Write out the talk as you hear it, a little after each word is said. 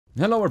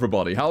Hello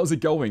everybody, how's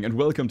it going? And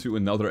welcome to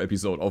another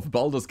episode of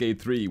Baldur's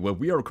Gate 3, where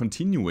we are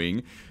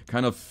continuing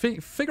kind of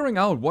figuring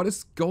out what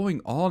is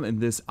going on in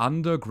this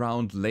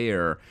underground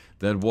lair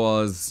that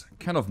was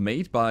kind of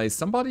made by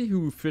somebody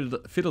who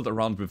fiddled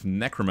around with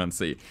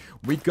necromancy.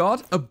 We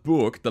got a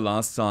book the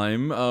last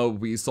time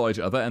we saw each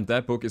other, and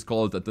that book is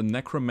called The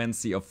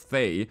Necromancy of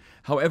Thay.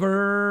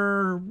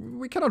 However,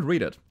 we cannot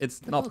read it.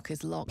 It's not book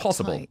is locked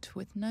possible. tight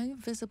with no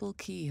visible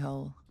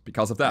keyhole.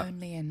 Because of that.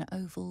 Only an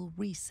oval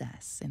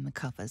recess in the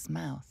cover's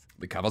mouth.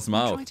 The cover's You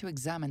mouth. try to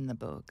examine the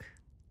book,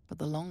 but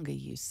the longer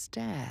you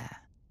stare,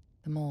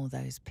 the more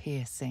those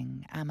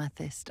piercing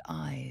amethyst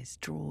eyes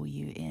draw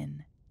you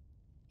in.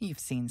 You've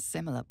seen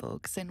similar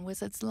books in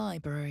wizards'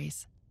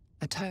 libraries.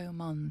 A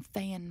tome on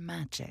Thayan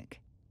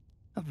magic.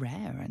 A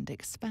rare and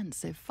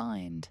expensive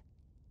find.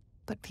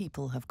 But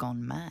people have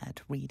gone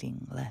mad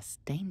reading less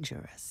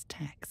dangerous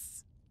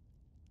texts.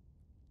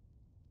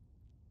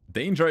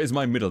 Danger is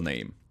my middle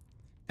name.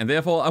 And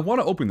therefore, I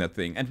want to open that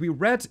thing. And we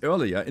read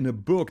earlier in a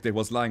book that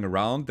was lying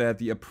around that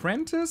the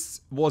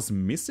apprentice was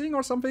missing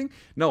or something.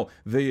 No,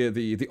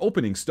 the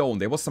opening stone.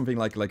 There was something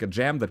like a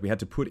gem that we had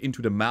to put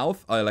into the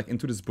mouth, like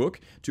into this book,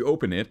 to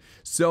open it.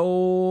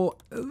 So,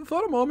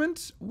 for the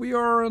moment, we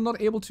are not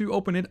able to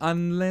open it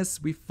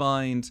unless we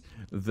find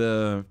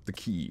the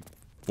key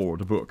for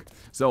the book.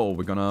 So,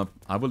 we're gonna,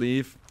 I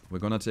believe, we're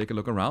gonna take a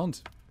look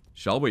around.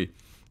 Shall we?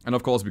 And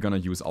of course, we're gonna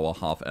use our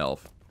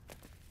half-elf.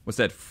 What's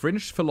that?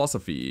 Fringe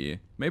philosophy.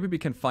 Maybe we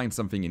can find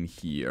something in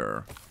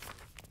here.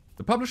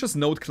 The publisher's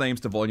note claims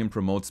the volume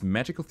promotes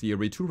magical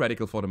theory too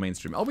radical for the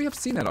mainstream. Oh, we have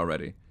seen that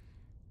already.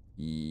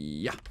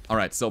 Yeah.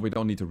 Alright, so we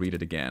don't need to read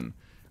it again.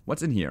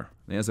 What's in here?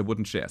 There's a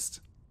wooden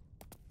chest.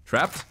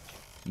 Trapped?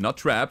 Not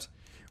trapped.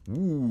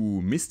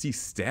 Ooh, Misty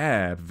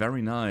Stab.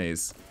 Very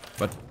nice.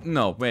 But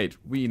no, wait.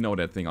 We know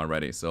that thing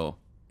already, so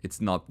it's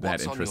not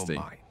that interesting.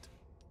 On your mind?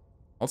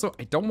 Also,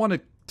 I don't want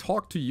to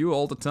talk to you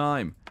all the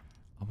time.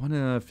 I want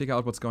to figure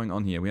out what's going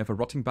on here. We have a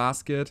rotting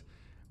basket.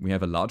 We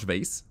have a large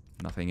vase.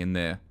 Nothing in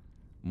there.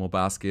 More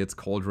baskets,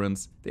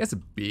 cauldrons. There's a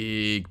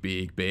big,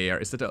 big bear.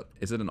 Is it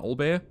an old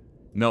bear?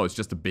 No, it's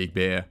just a big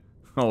bear.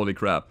 Holy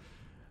crap.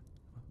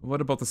 What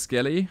about the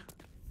skelly?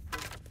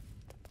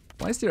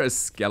 Why is there a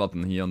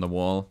skeleton here on the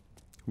wall?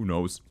 Who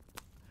knows?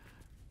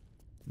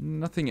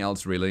 Nothing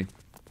else, really.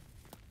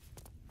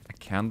 A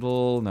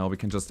candle? No, we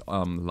can just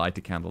light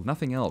the candle.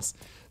 Nothing else.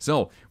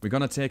 So, we're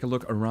gonna take a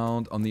look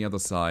around on the other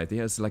side.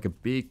 There's like a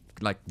big,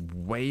 like,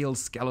 whale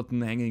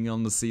skeleton hanging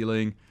on the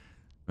ceiling.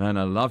 Man,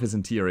 I love his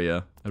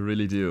interior. I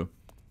really do.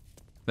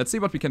 Let's see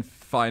what we can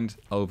find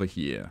over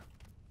here.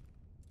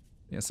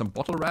 There's some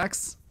bottle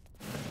racks.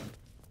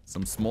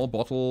 Some small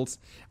bottles.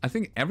 I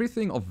think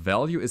everything of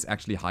value is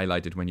actually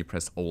highlighted when you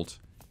press Alt.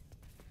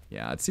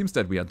 Yeah, it seems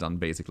that we are done,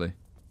 basically.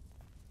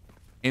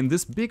 In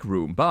this big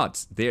room,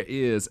 but there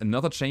is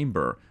another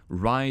chamber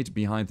right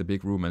behind the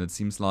big room, and it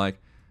seems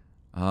like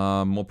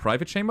more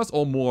private chambers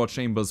or more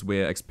chambers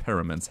where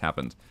experiments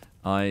happened.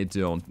 I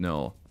don't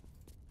know.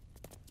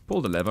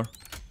 Pull the lever.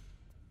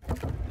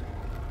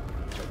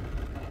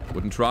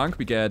 Wooden trunk,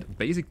 we get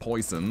basic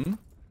poison.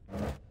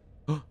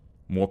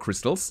 More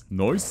crystals,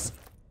 nice.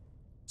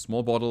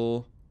 Small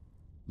bottle,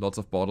 lots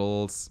of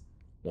bottles,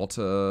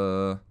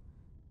 water.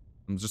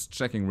 I'm just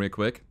checking real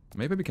quick.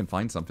 Maybe we can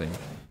find something.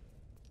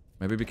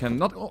 Maybe we can,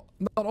 not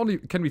only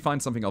can we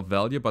find something of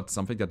value, but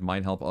something that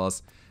might help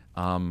us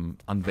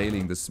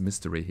unveiling this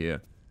mystery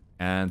here.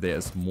 And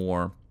there's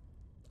more,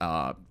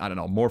 I don't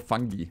know, more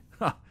fungi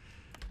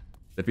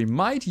that we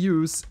might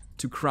use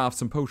to craft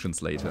some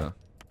potions later.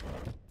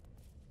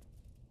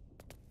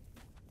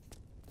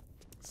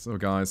 So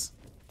guys,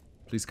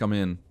 please come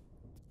in.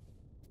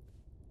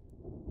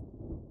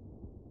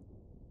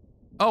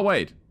 Oh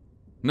wait,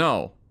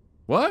 no.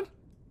 What?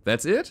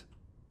 That's it?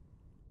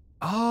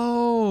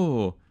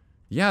 Oh,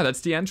 yeah, that's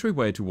the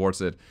entryway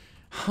towards it.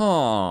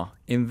 Huh,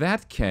 in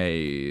that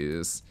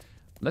case,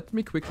 let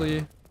me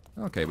quickly,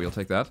 okay, we'll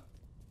take that.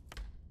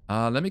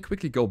 Let me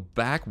quickly go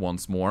back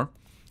once more,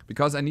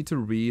 because I need to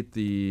read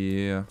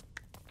the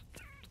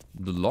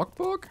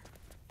logbook?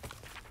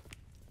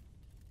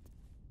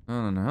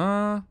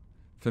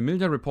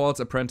 Familiar reports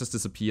apprentice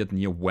disappeared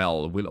near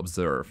well, will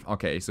observe.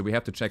 Okay, so we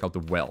have to check out the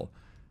well.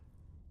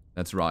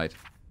 That's right.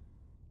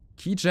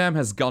 Key gem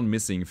has gone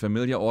missing.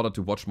 Familiar ordered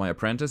to watch my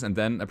apprentice, and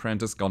then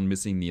apprentice gone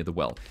missing near the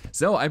well.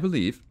 So I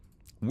believe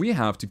we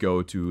have to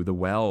go to the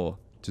well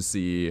to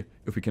see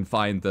if we can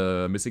find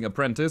the missing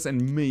apprentice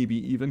and maybe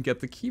even get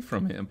the key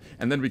from him.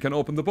 And then we can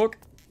open the book.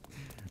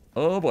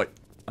 Oh boy,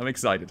 I'm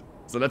excited.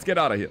 So let's get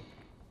out of here.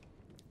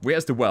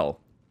 Where's the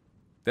well?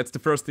 That's the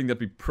first thing that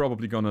we're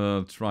probably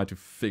gonna try to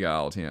figure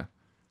out here.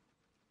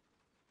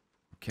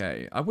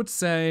 Okay, I would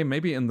say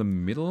maybe in the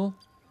middle.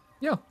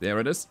 Yeah, there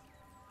it is.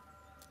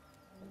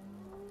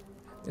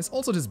 There's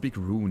also this big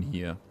rune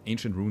here,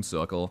 ancient rune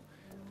circle,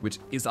 which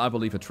is, I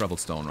believe, a travel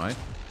stone, right?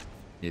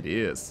 It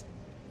is.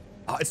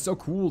 Oh, it's so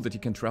cool that you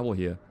can travel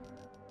here.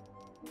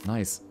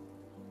 Nice.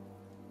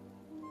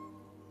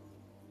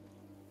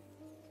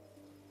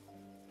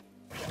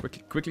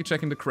 Quickly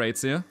checking the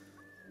crates here.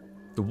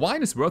 The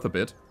wine is worth a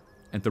bit.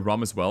 And the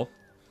rum as well.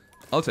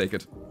 I'll take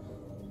it.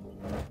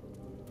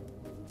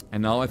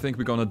 And now I think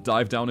we're gonna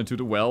dive down into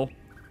the well.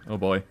 Oh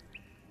boy.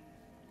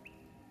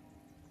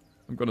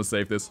 I'm gonna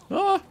save this.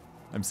 Ah!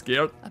 I'm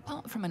scared.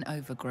 Apart from an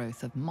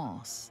overgrowth of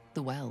moss,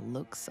 the well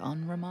looks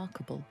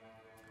unremarkable.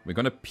 We're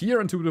gonna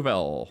peer into the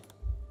well.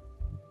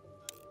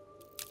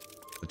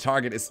 The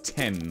target is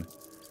 10.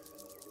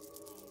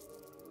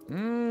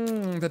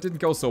 That didn't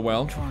go so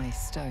well. Dry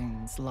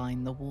stones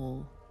line the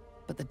wall,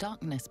 but the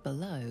darkness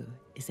below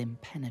is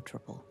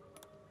impenetrable.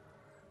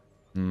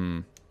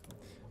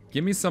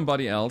 Give me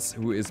somebody else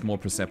who is more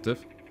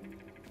perceptive.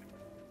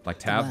 Like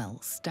Tab. The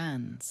well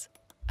stands,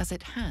 as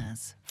it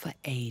has for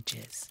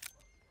ages.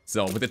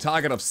 So, with a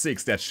target of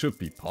 6, that should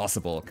be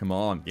possible. Come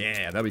on.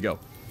 Yeah, there we go.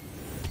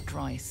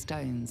 Dry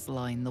stones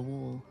line the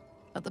wall.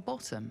 At the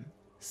bottom,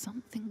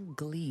 something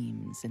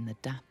gleams in the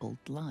dappled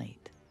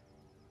light.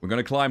 We're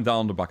gonna climb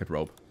down the bucket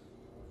rope.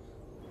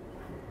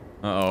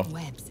 Uh-oh.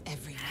 Webs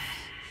everywhere,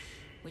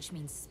 which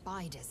means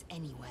spiders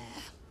anywhere.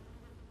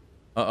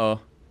 Uh-oh.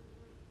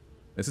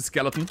 There's a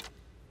skeleton.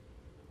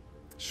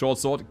 Short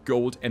sword,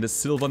 gold, and a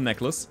silver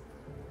necklace.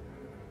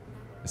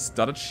 A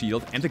studded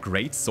shield, and a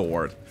great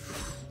sword.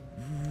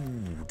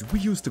 Ooh, do we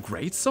use the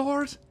great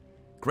sword?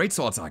 Great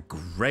swords are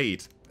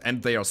great.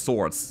 And they are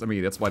swords. I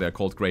mean, that's why they're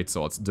called great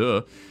swords.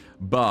 Duh.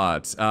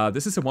 But,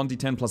 this is a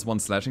 1d10 plus 1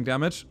 slashing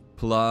damage.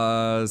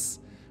 Plus,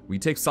 we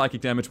take psychic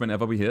damage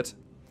whenever we hit.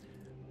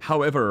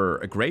 However,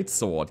 a great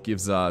sword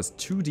gives us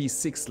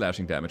 2d6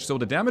 slashing damage. So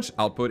the damage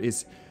output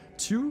is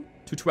 2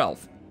 to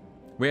 12.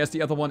 Whereas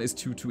the other one is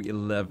 2 to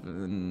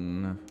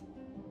 11.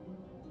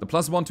 The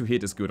plus 1 to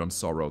hit is good on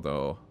Sorrow,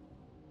 though.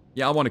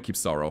 Yeah, I want to keep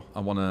Sorrow. I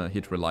want to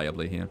hit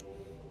reliably here.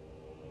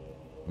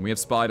 And we have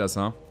spiders,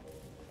 huh?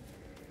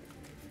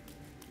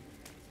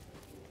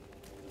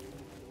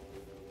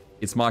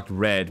 It's marked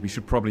red. We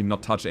should probably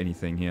not touch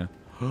anything here.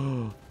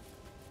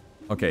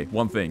 Okay,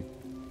 one thing.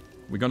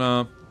 We're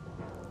gonna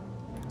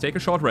take a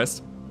short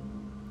rest.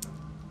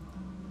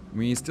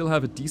 We still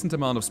have a decent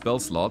amount of spell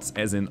slots,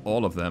 as in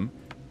all of them.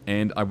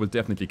 And I will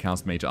definitely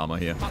cast Mage Armor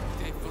here.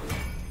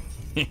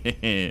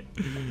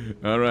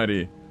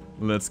 Alrighty,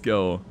 let's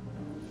go.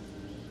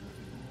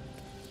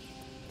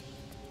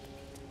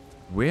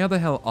 Where the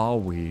hell are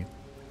we?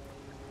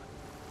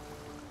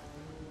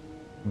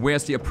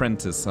 Where's the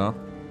apprentice, huh?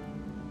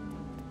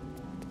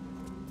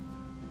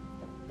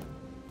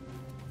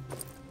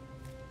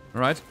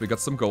 Alright, we got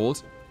some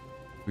gold.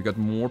 We got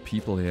more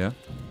people here.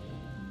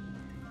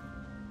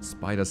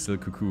 Spider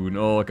silk cocoon.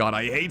 Oh god,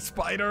 I hate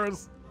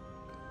spiders!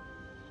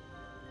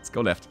 Let's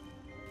go left.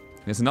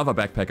 There's another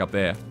backpack up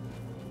there.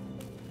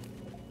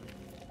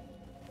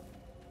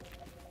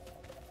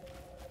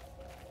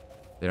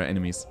 There are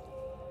enemies.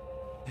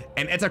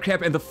 An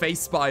ettercap and the face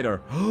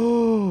spider.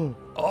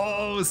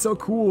 Oh, so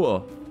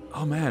cool.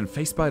 Oh man,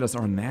 face spiders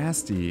are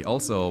nasty.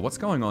 Also, what's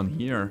going on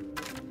here?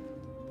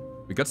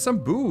 We got some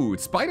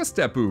boots. Spider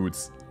step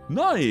boots.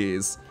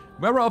 Nice.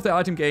 Wearer of the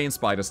item gains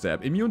spider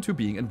step. Immune to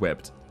being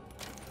enwebbed.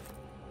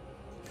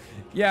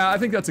 Yeah, I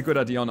think that's a good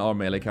idea on our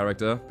melee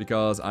character,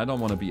 because I don't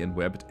want to be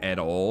enwebbed at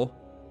all.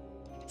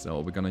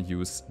 So we're gonna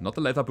use not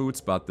the leather boots,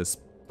 but the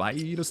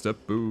spider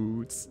step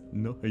boots.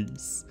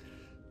 Nice.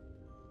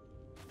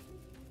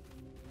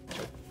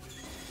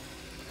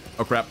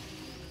 Oh crap.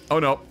 Oh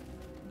no.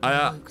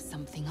 I woke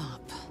something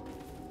up,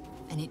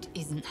 and it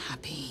isn't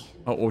happy.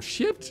 Oh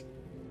shit.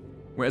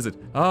 Where is it?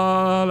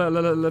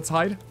 Let's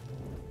hide.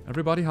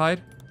 Everybody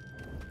hide.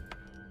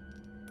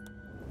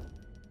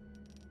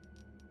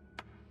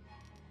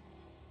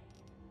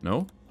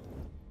 No?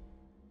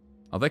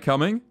 Are they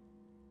coming?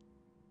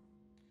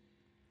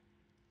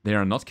 They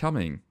are not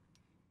coming.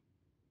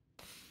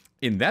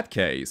 In that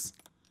case...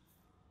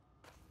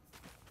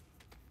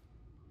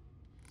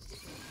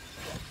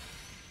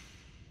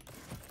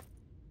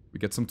 we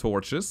get some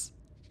torches.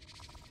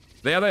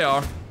 There they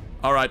are.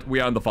 Alright,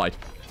 we are in the fight.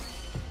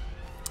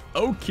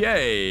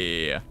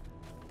 Okay.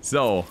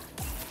 So.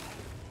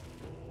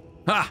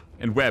 Ha!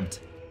 And webbed.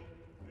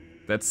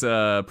 That's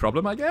a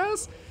problem, I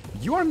guess?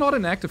 You are not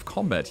in active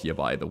combat here,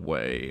 by the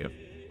way.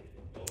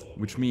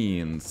 Which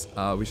means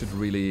we should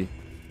really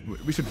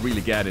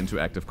get into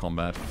active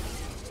combat.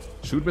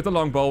 Shoot with the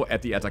longbow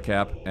at the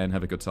ettercap and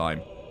have a good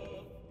time.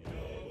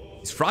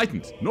 He's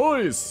frightened.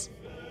 Nice!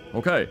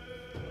 Okay.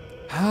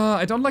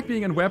 I don't like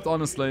being enwebbed,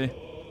 honestly.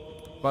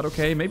 But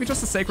okay, maybe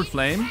just a sacred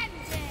flame.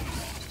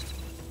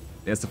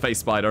 There's the face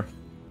spider.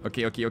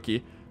 Okay, okay,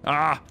 okay.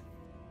 Ah!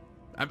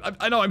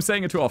 I know I'm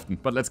saying it too often,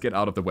 but let's get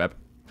out of the web.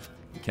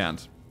 We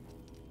can't.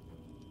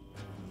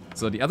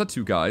 So the other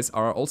two guys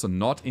are also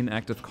not in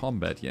active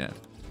combat yet.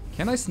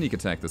 Can I sneak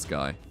attack this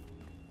guy?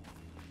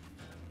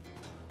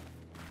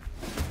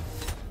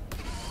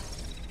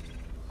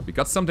 We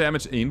got some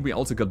damage in. We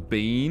also got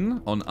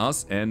Bane on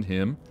us and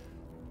him.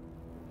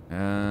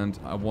 And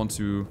I want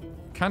to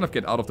kind of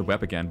get out of the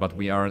web again, but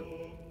we are...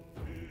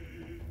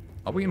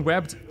 Are we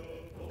enwebbed?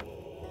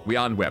 We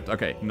are enwebbed.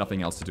 Okay,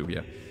 nothing else to do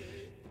here.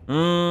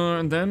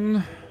 And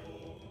then...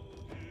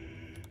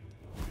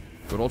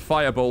 good old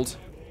firebolt.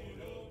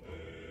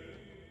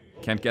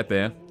 Can't get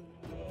there.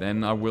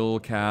 then I will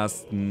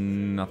cast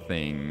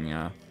nothing.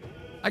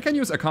 I can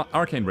use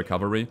Arcane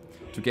Recovery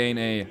to gain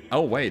a...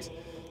 Oh, wait.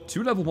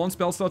 2 level 1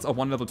 spell slots or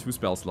 1 level 2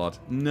 spell slot?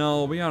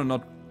 No, we are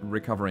not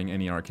recovering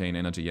any arcane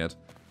energy yet.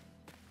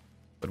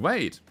 But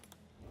wait.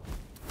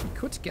 We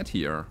could get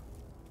here.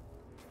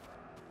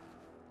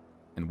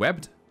 And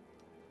webbed.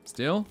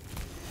 Still.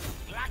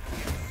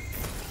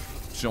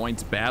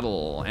 Joint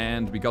battle.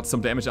 And we got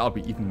some damage out.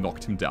 We even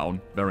knocked him down.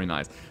 Very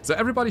nice. So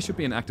everybody should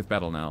be in active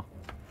battle now.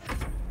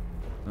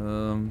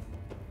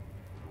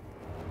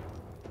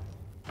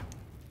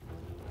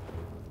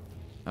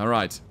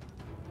 Alright.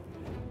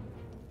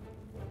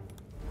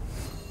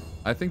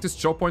 I think this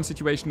choke point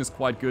situation is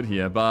quite good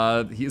here,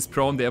 but he is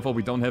prone, therefore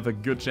we don't have a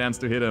good chance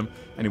to hit him.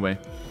 Anyway.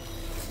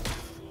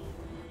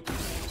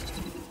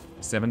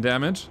 7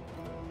 damage.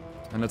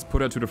 And let's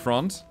put her to the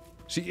front.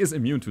 She is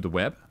immune to the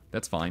web.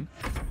 That's fine.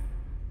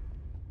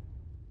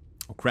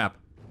 Oh crap.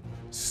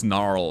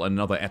 Snarl,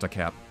 another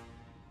Ettercap.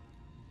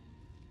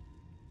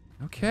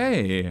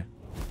 Okay.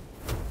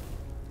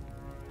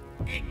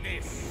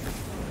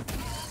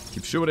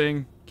 Keep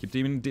shooting. Keep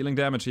dealing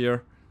damage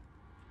here.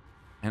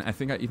 And I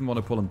think I even want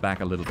to pull him back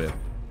a little bit.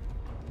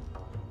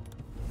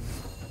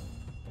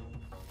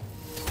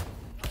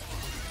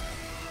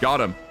 Got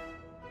him.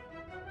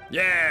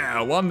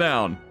 Yeah, 1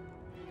 down.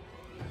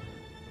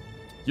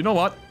 You know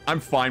what? I'm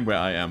fine where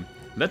I am.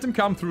 Let him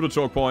come through the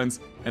choke points,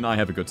 and I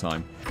have a good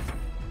time.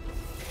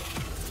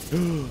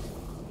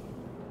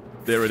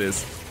 There it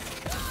is.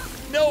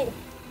 No!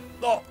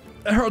 Oh,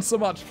 it hurts so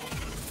much.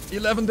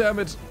 11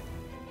 damage.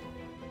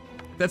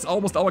 That's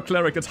almost our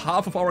cleric. That's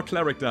half of our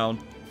cleric down.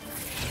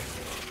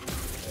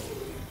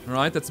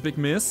 Alright, that's a big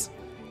miss.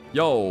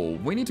 Yo,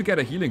 we need to get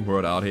a healing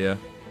word out here.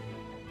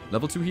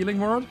 Level 2 healing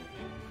word?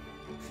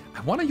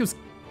 I want to use...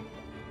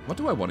 What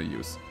do I want to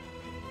use?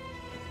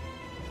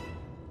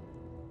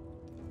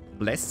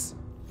 Bless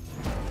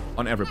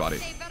on everybody.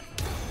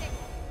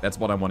 That's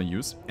what I want to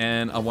use.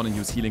 And I want to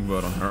use healing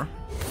word on her.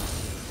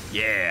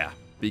 Yeah!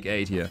 Big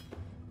 8 here.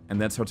 And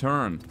that's her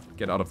turn.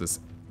 Get out of this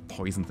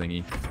poison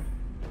thingy.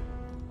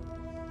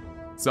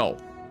 So,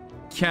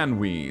 can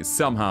we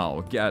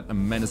somehow get a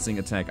menacing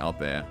attack out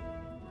there?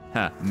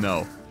 Ha,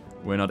 no.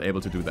 We're not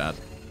able to do that.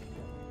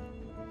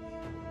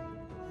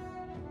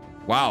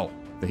 Wow,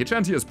 the hit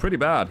chance here is pretty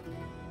bad.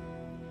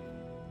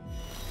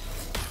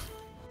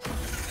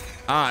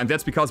 Ah, and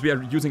that's because we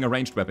are using a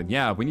ranged weapon.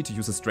 Yeah, we need to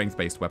use a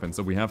strength-based weapon,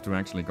 so we have to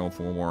actually go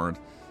forward.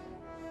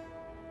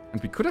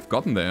 And we could have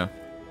gotten there.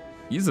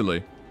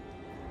 Easily.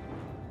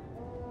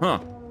 Huh.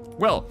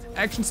 Well,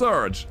 action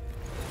surge.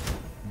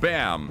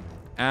 Bam.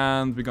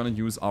 And we're gonna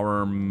use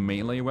our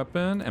melee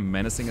weapon, a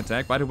menacing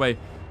attack. By the way,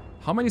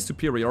 how many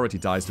superiority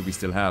dice do we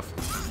still have?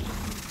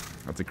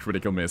 That's a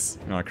critical miss.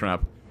 Oh,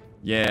 crap.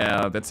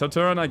 Yeah, that's her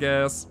turn, I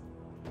guess.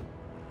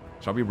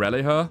 Shall we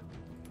rally her?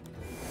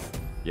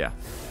 Yeah.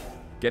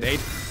 Get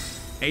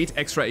 8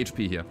 extra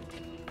HP here.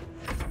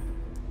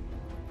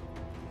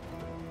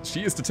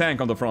 She is the tank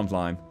on the front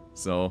line.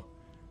 So,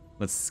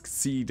 let's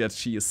see that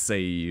she is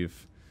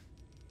safe.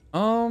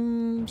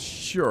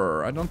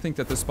 Sure. I don't think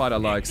that the spider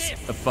likes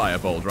a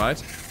firebolt,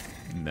 right?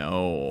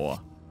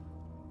 No.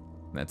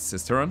 That's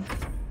his turn.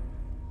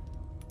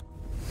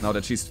 Now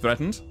that she's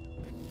threatened,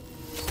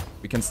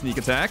 we can sneak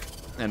attack,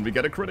 and we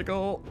get a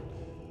critical.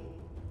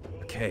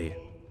 Okay.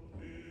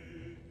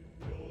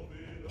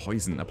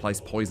 Poison applies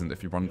poison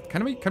if you run.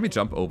 Can we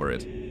jump over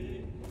it?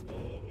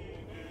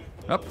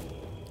 Up.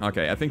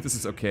 Okay, I think this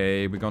is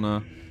okay. We're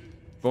gonna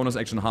bonus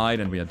action hide,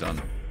 and we are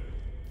done.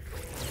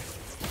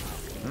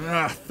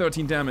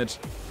 13 damage.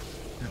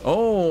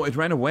 Oh, it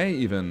ran away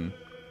even.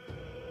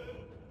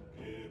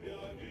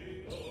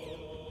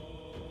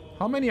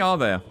 How many are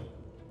there?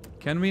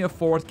 Can we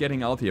afford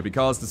getting out here?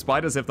 Because the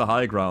spiders have the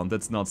high ground.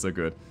 That's not so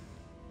good.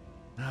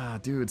 Ah,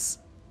 dudes.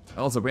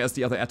 Also, where's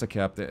the other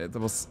Ettercap?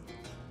 There was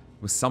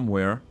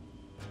somewhere.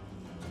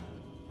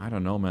 I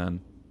don't know,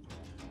 man.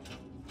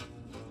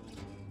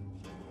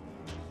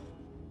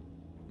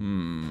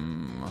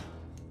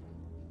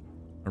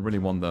 I really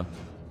wonder.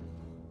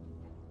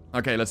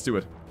 Okay, let's do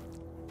it.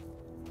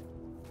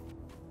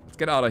 Let's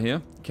get out of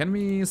here. Can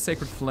we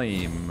Sacred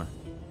Flame?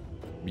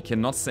 We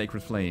cannot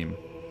Sacred Flame.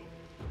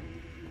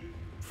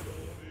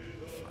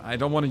 I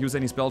don't want to use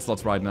any spell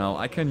slots right now.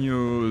 I can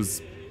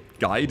use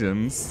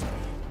Guidance.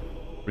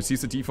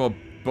 Receives a D4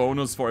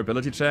 bonus for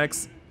ability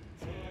checks.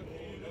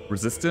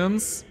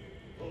 Resistance.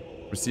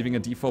 Receiving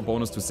a D4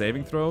 bonus to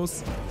saving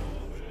throws.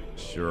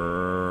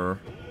 Sure.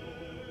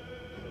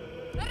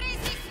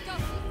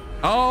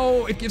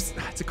 Oh, it gives...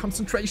 It's a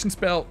concentration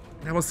spell.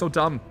 That was so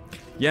dumb.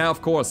 Yeah,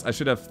 of course. I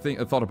should have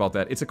thought about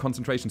that. It's a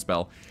concentration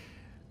spell.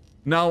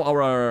 Now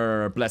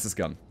our Bless is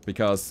gone,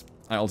 because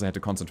I also had to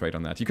concentrate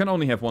on that. You can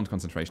only have 1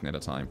 concentration at a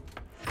time.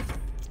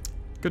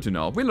 Good to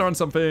know. We learned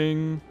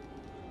something.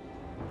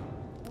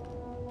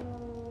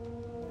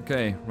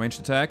 Okay,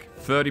 ranged attack.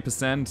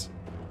 30%.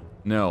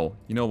 No.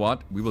 You know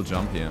what? We will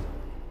jump here.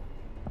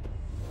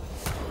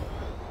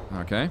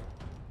 Okay.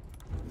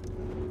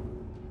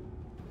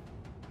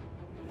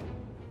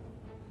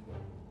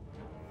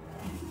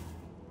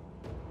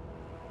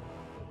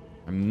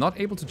 I'm not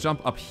able to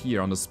jump up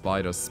here on the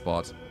spider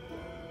spot.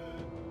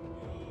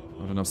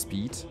 Not enough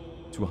speed.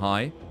 Too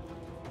high.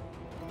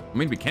 I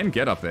mean, we can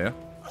get up there.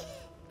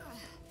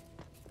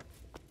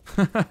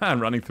 I'm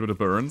running through the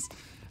burns.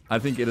 I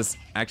think it is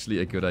actually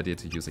a good idea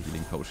to use a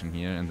healing potion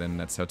here, and then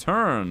that's her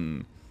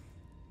turn.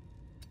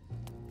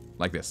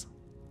 Like this.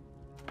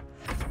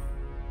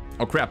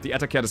 Oh crap, the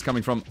Attaccat is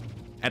coming from...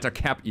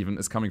 Attacap even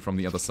is coming from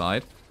the other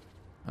side.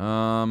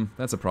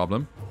 That's a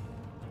problem.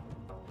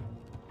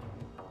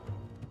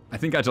 I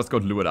think I just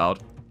got lured out.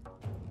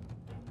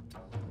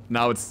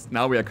 Now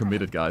we are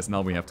committed, guys.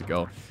 Now we have to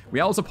go. We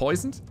are also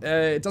poisoned.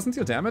 It doesn't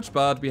deal damage,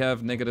 but we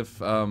have negative...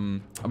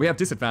 we have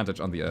disadvantage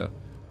on the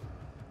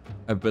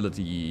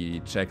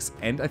ability checks,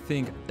 and I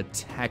think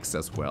attacks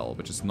as well,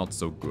 which is not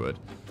so good.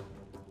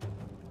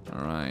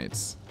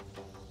 Alright.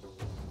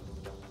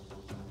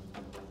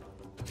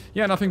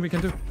 Yeah, nothing we can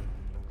do.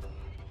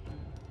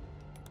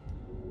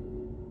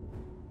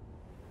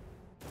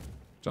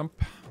 Jump.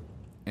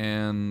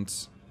 And...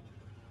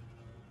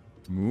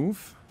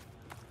 move.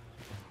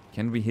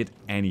 Can we hit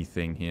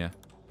anything here?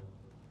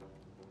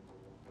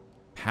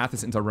 Path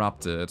is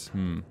interrupted.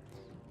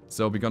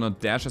 So we're gonna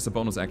dash as a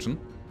bonus action.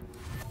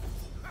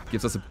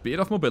 Gives us a bit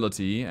of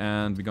mobility,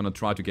 and we're gonna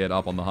try to get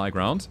up on the high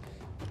ground.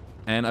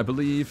 And I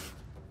believe...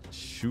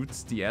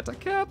 shoots the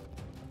Attacap?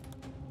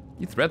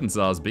 He threatens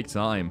us big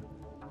time.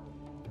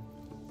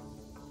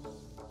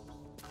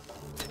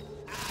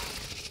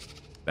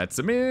 That's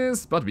a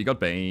miss, but we got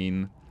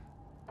Bane.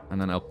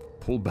 And then I'll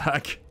pull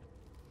back.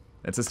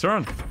 That's his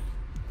turn.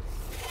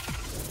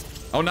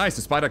 Oh nice,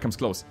 the spider comes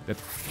close.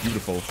 That's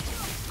beautiful.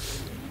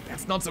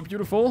 That's not so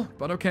beautiful,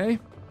 but okay.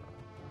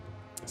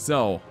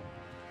 So,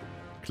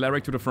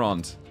 cleric to the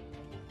front.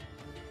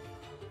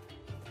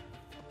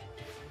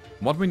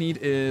 What we need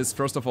is,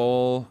 first of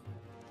all,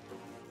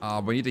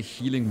 we need a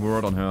healing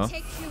word on her.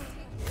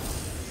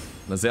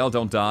 Lazelle,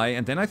 don't die.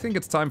 And then I think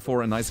it's time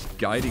for a nice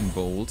guiding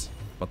bolt.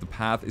 But the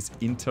path is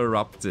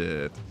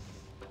interrupted.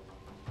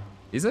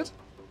 Is it?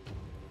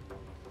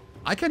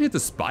 I can hit the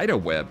spider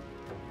web.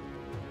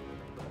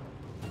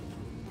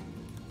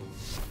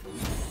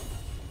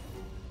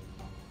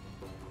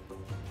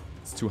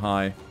 It's too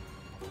high.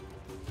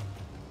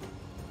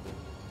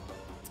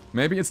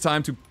 Maybe it's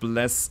time to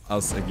bless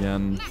us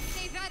again.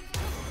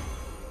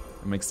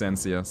 That makes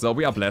sense here. So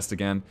we are blessed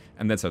again,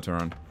 and that's her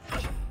turn.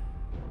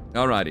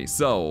 Alrighty,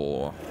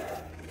 so...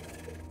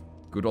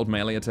 good old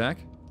melee attack.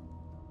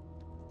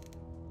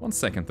 1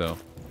 second though.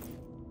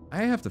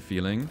 I have the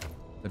feeling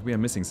that we are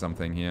missing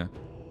something here.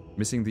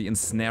 Missing the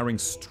ensnaring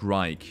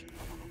strike.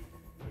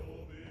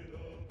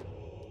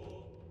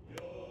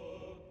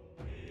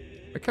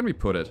 Where can we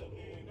put it?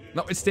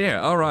 No, it's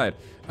there. Alright.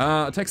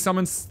 Attack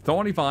summons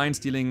thorny vines,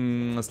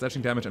 dealing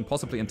slashing damage and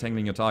possibly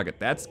entangling your target.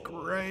 That's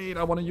great.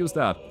 I want to use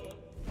that.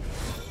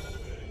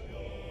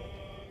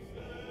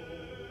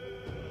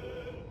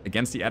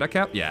 Against the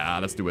Attacap? Yeah,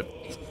 let's do it.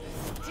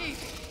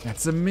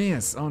 That's a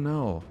miss. Oh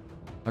no.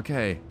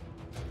 Okay.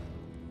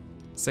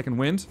 Second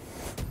wind.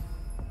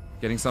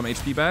 Getting some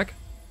HP back.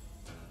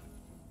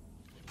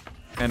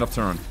 End of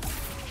turn.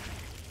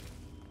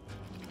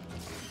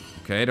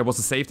 Okay, there was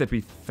a save that we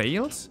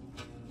failed?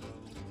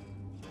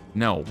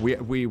 No,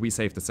 we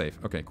saved the save.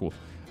 Okay, cool.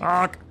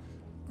 Arc!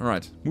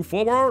 Alright, move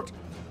forward!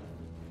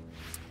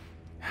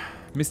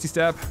 Misty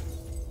Step.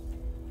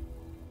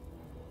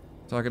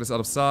 Target is out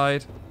of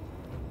sight.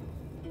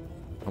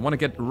 I want to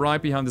get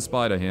right behind the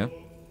spider here.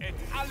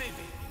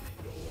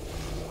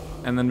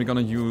 And then we're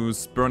gonna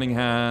use Burning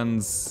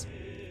Hands,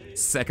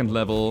 2nd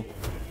level,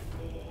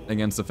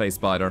 against the face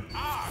spider.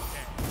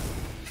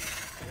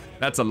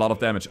 That's a lot of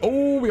damage.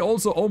 Oh, we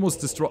also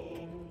almost destroyed...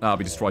 ah,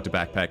 we destroyed the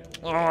backpack.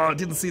 Oh, I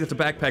didn't see that the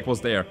backpack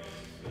was there.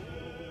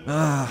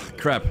 Ah,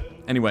 crap.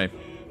 Anyway.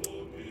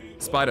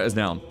 Spider is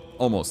down.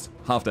 Almost.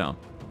 Half down.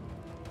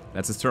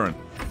 That's his turn.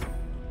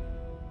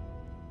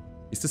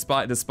 Is the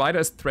spider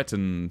is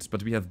threatened,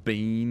 but we have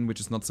Bane, which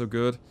is not so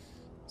good.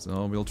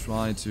 So we'll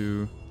try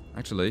to...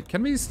 actually,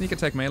 can we sneak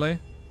attack melee?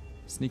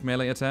 Sneak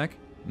melee attack?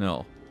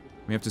 No.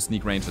 We have to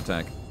sneak range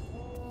attack.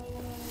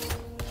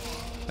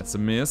 That's a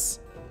miss.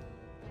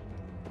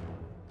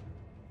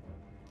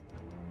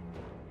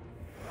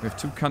 We have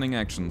 2 cunning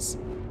actions.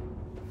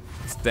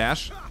 Let's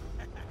dash.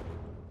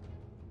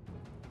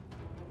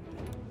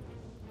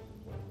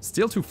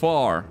 Still too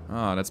far.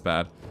 Ah, that's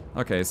bad.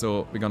 Okay,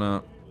 so we're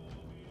gonna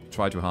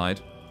try to hide.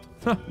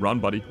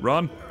 Run, buddy,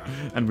 run!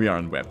 And we are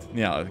unwebbed.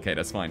 Yeah, okay,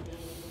 that's fine.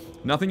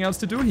 Nothing else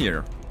to do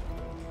here.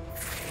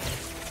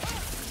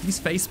 These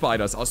face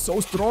spiders are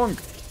so strong.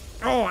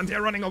 Oh, and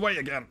they're running away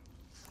again.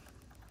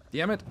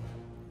 Damn it.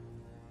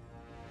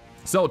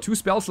 So, 2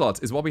 spell slots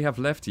is what we have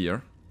left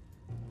here.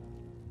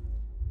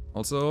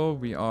 Also,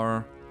 we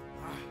are...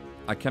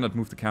 I cannot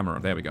move the camera.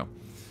 There we go.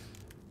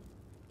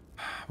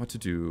 What to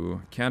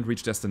do? Can't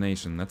reach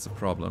destination. That's a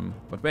problem.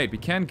 But wait, we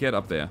can get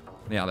up there.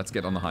 Yeah, let's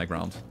get on the high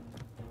ground.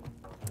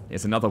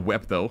 There's another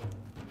web, though.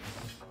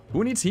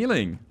 Who needs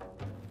healing?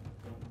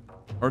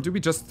 Or do we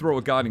just throw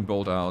a guiding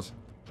bolt out?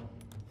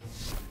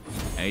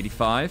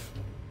 85.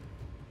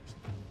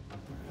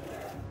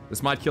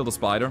 This might kill the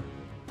spider.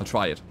 I'll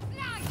try it.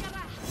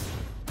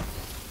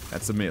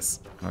 That's a miss.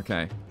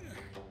 Okay.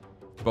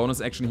 Bonus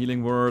action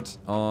healing word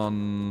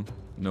on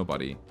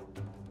nobody.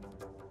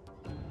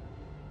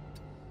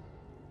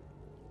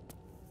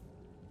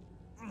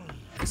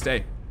 You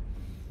stay.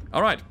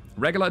 Alright.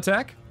 Regular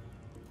attack.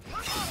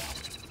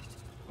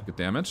 Good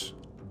damage.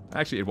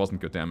 Actually, it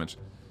wasn't good damage.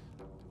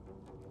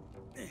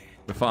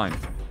 We're fine.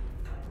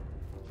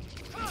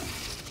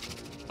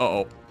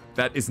 Uh-oh.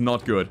 That is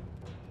not good.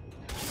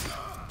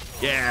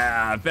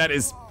 Yeah, that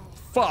is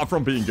far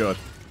from being good.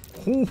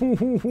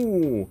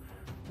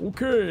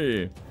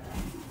 Okay.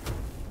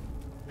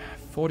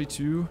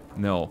 42.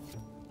 No.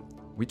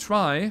 We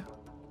try.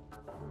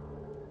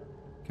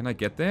 Can I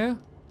get there?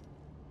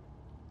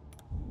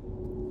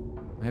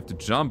 I have to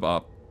jump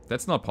up.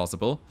 That's not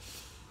possible.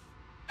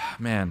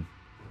 Man.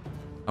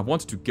 I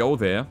wanted to go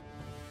there.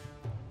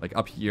 Like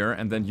up here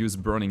and then use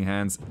Burning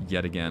Hands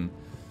yet again.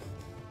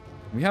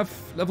 We have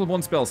level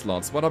 1 spell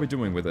slots. What are we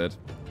doing with it?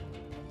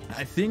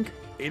 I think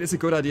it is a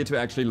good idea to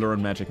actually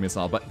learn Magic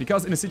Missile, but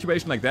because in a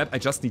situation like that, I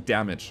just need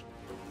damage,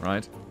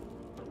 right?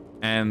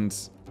 And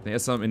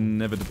there's some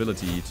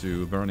inevitability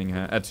to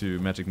to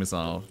Magic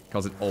Missile,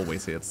 because it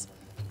always hits.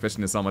 The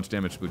question is, how much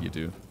damage will you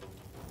do?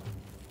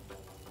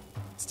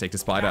 Let's take the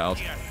spider out.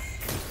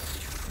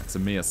 That's a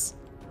miss.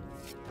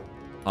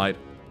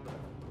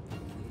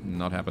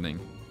 Not happening.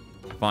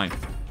 Fine.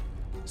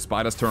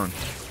 Spider's turn.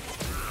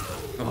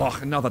 Oh,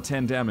 another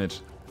 10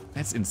 damage.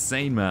 That's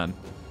insane, man.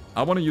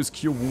 I want to use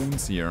Cure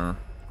Wounds here.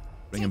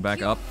 Bring him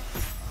back up.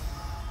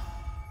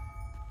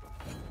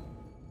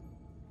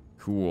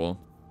 Cool.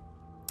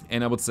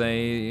 And I would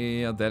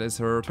say that is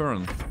her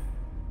turn.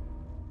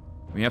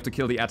 We have to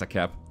kill the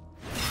Abducted.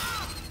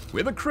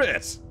 With a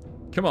crit!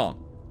 Come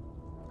on.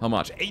 How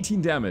much?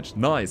 18 damage.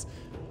 Nice.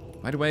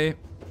 By the way,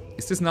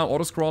 is this now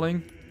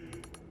auto-scrolling?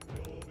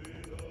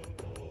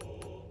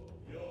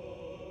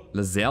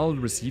 Lazelle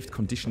received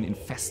condition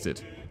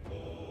infested.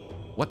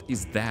 What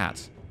is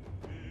that?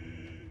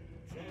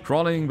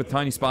 Crawling with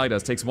tiny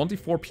spiders takes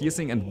 1d4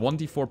 piercing and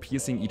 1d4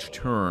 piercing each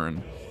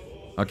turn.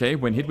 Okay,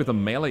 when hit with a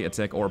melee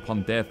attack or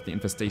upon death, the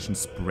infestation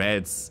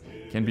spreads.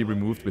 Can be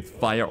removed with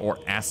fire or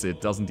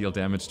acid. Doesn't deal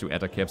damage to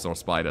Abducted or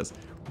spiders.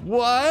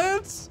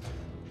 What?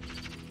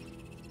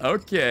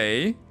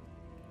 Okay.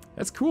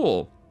 That's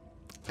cool.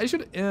 I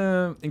should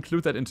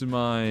include that into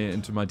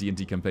my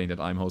D&D campaign that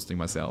I'm hosting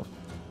myself.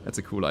 That's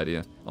a cool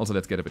idea. Also,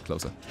 let's get a bit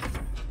closer.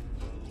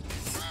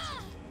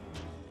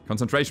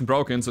 Concentration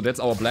broken, so that's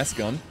our blast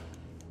gun.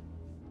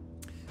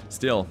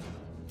 Still.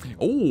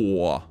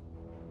 Oh!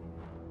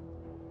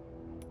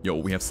 Yo,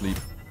 we have sleep.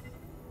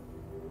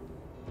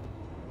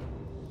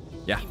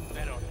 Yeah.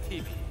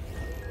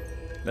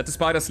 Let the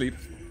spider sleep.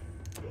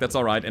 That's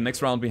alright. And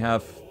next round we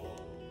have...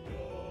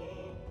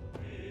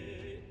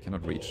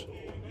 Cannot reach.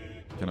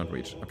 Cannot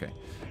reach. Okay.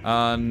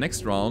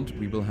 Next round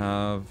we will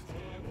have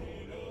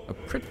a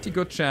pretty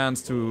good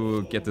chance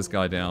to get this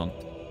guy down.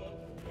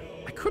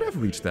 I could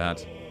have reached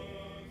that.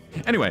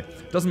 Anyway,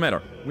 doesn't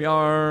matter. We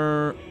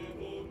are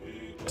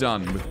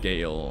done with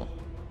Gale.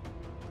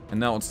 And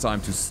now it's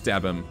time to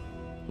stab him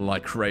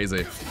like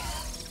crazy.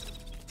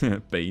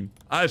 Bane.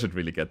 I should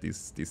really get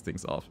these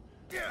things off.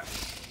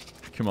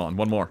 Come on,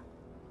 one more.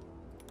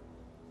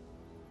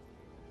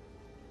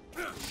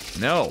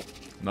 No,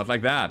 not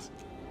like that.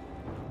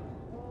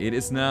 It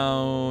is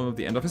now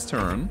the end of his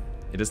turn.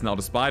 It is now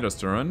the spider's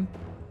turn.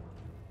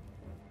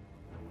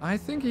 I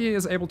think he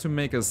is able to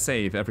make a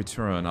save every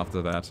turn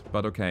after that,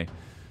 but okay.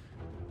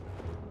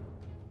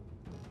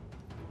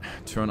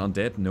 Turn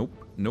undead? Nope.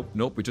 Nope,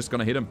 nope. We're just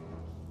gonna hit him.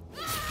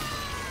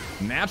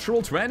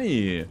 Natural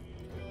 20!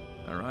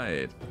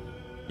 Alright.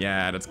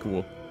 Yeah, that's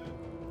cool.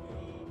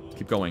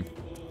 Keep going.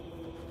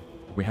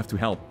 We have to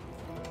help.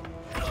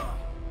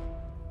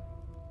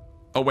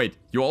 Oh, wait.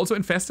 You're also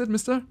infested,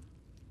 mister?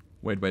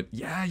 Wait, wait.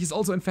 Yeah, he's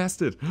also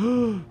infested.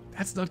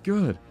 That's not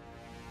good.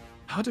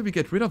 How do we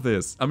get rid of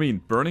this? I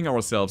mean, burning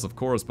ourselves, of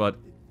course, but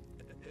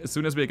as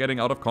soon as we're getting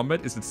out of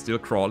combat, is it still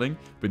crawling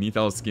beneath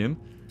our skin?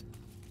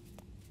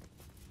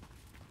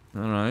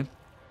 Alright.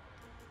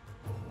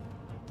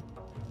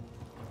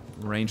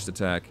 Ranged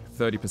attack,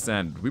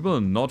 30%. We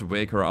will not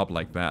wake her up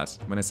like that.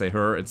 When I say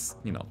her, it's,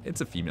 you know,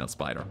 it's a female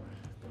spider.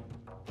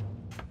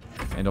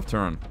 End of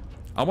turn.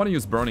 I want to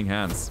use Burning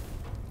Hands.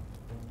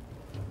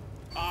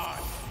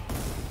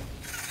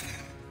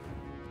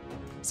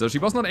 So she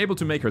was not able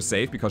to make her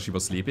save because she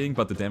was sleeping,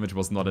 but the damage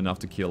was not enough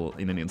to kill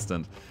in an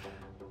instant.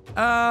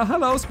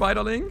 Hello,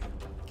 Spiderling.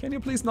 Can you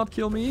please not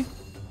kill me?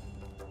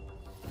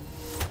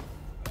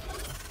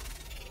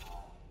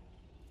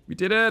 We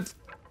did it!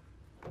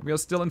 We are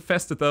still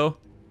infested, though.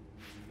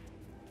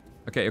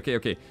 Okay, okay,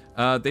 okay.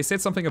 They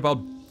said something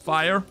about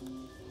fire.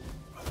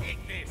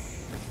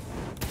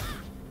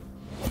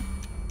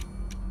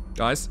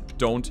 Guys,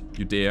 don't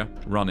you dare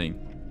running.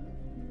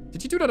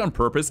 Did you do that on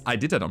purpose? I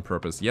did that on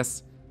purpose,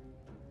 yes.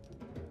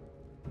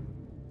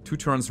 2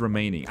 turns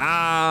remaining.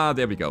 Ah,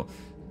 there we go.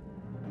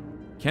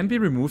 Can be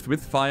removed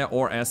with fire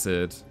or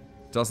acid.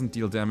 Doesn't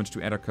deal damage to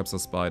Abducted or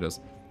spiders.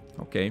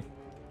 Okay.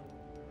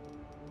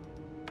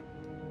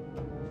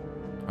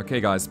 Okay,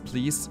 guys,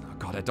 please. Oh,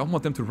 God, I don't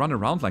want them to run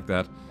around like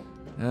that.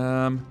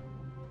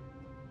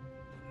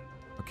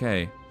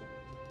 Okay.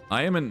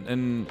 I am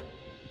in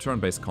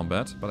turn-based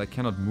combat, but I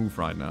cannot move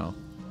right now.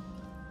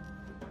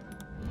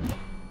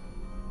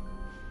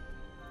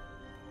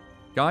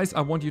 Guys, I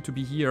want you to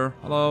be here.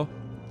 Hello?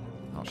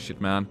 Oh, shit,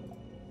 man.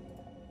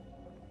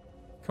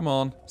 Come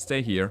on,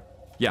 stay here.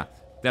 Yeah,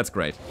 that's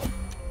great.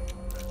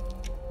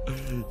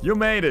 You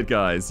made it,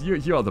 guys.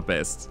 You are the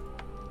best.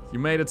 You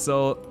made it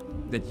so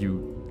that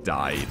you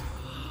died.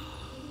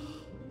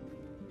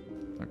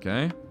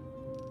 Okay.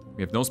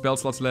 We have no spell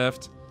slots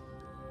left.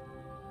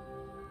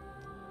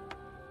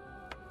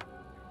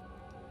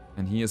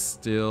 And he is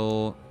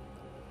still...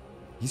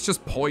 He's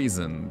just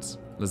poisoned.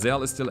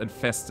 Lae'zel is still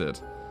infested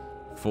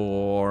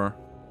for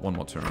one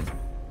more turn.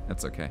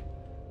 That's okay.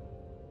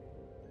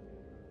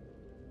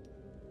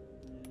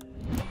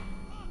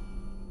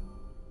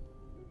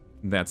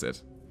 That's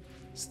it.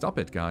 Stop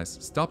it, guys.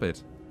 Stop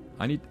it.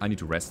 I need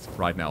to rest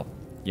right now.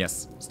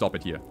 Yes, stop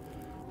it here.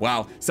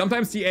 Wow.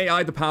 Sometimes the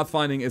AI, the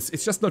pathfinding,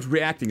 it's just not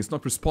reacting. It's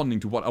not responding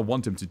to what I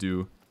want him to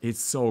do. It's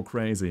so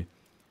crazy.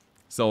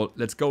 So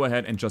let's go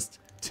ahead and just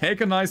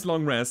take a nice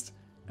long rest.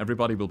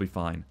 Everybody will be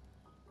fine.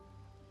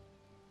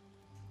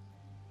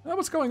 Oh,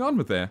 what's going on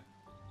with there?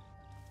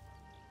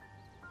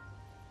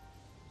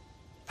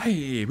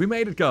 Hey, we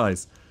made it,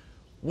 guys.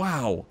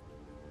 Wow.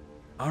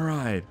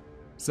 Alright.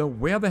 So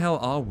where the hell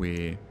are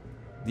we?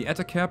 The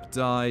Ettercap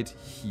died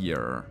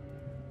here.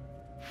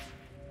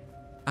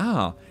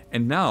 Ah,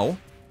 and now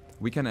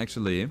we can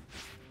actually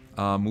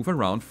move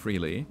around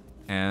freely.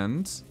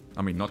 And,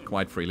 I mean, not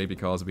quite freely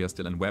because we are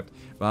still enwebbed,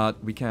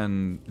 but we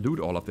can loot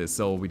all of this.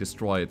 So we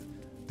destroyed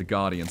the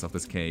guardians of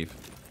this cave.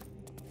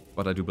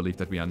 But I do believe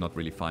that we are not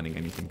really finding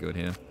anything good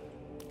here.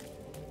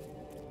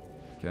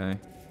 Okay.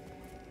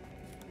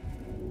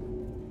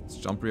 Let's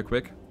jump real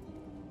quick.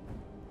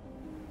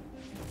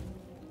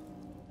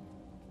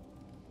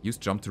 Use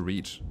jump to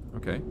reach.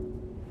 Okay.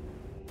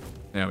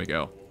 There we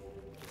go.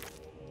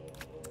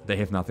 They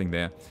have nothing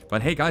there.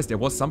 But hey guys, there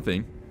was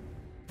something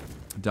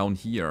down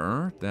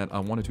here that I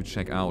wanted to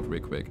check out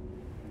real quick.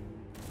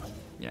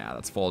 Yeah,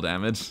 that's fall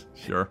damage.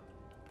 Sure.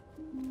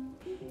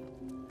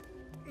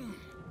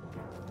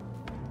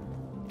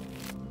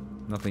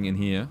 Nothing in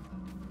here.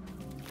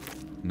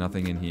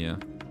 Nothing in here.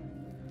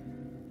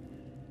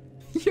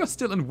 You're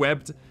still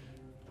enwebbed.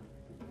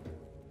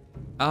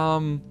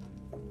 No.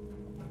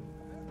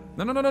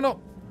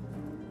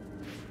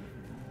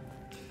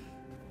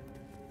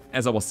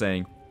 As I was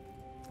saying,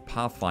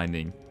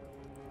 pathfinding.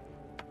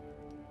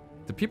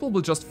 The people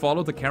will just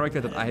follow the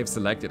character that I have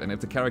selected, and if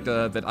the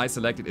character that I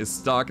selected is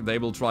stuck, they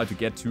will try to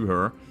get to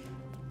her.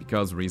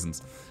 Because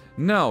reasons.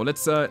 Now,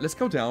 let's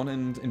go down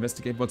and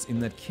investigate what's in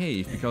that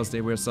cave, because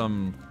there were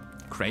some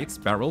crates,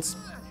 barrels.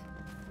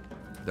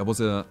 There was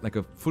like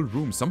a full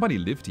room. Somebody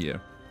lived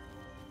here.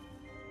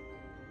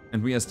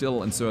 And we are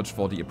still in search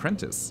for the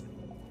apprentice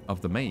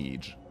of the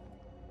mage.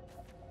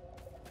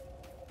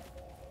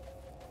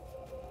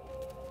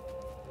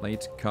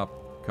 Plate, cup,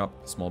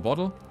 small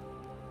bottle.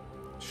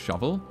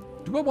 Shovel.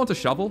 Do I want a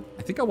shovel?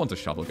 I think I want a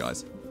shovel,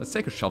 guys. Let's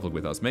take a shovel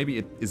with us. Maybe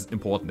it is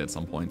important at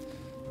some point.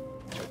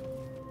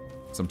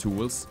 Some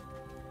tools.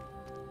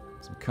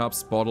 Some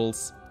cups,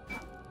 bottles.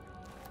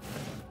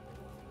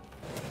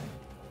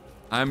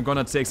 I'm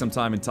gonna take some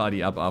time and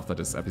tidy up after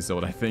this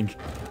episode, I think.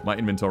 My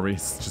inventory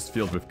is just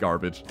filled with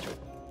garbage.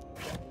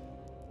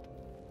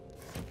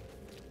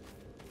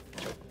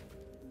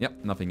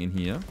 Yep, nothing in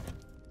here.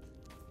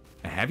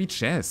 A heavy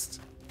chest.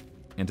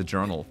 And a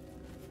journal.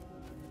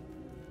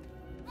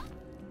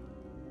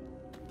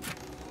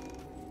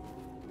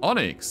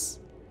 Onyx.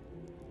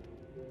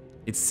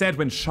 It said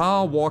when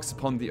Shah walks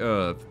upon the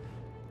earth,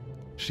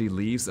 she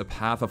leaves a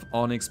path of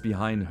onyx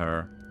behind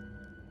her.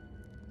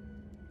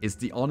 Is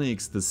the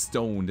onyx the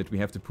stone that we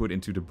have to put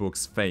into the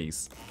book's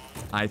face?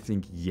 I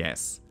think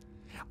yes.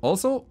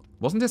 Also,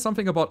 wasn't there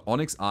something about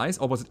onyx eyes,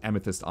 or was it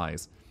amethyst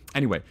eyes?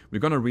 Anyway, we're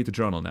gonna read the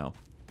journal now.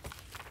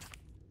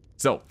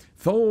 So,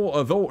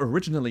 though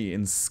originally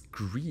in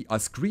screed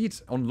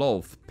on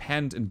loath,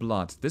 penned in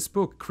blood, this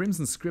book,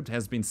 Crimson Script,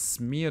 has been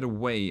smeared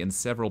away in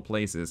several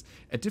places,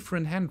 a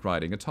different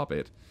handwriting atop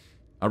it.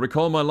 I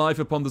recall my life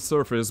upon the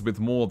surface with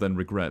more than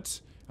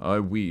regret. I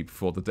weep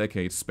for the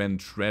decades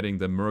spent treading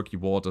the murky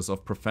waters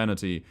of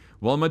profanity,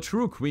 while my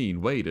true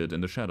queen waded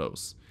in the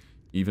shadows.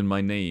 Even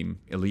my name,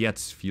 Iliette,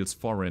 feels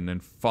foreign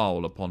and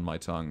foul upon my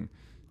tongue.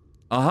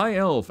 A high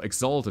elf,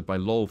 exalted by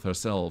Loath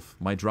herself,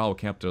 my drow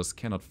captors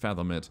cannot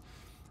fathom it.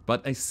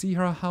 But I see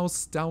her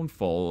house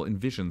downfall in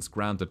visions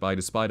granted by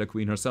the Spider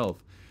Queen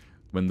herself.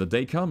 When the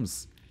day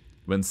comes,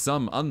 when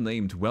some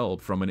unnamed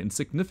whelp from an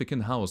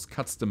insignificant house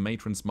cuts the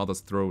matron's mother's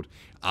throat,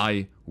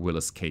 I will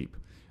escape.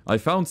 I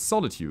found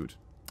solitude.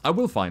 I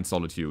will find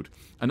solitude,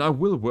 and I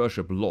will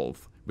worship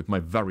Loath with my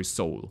very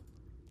soul.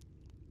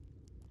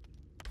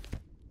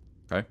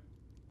 Okay.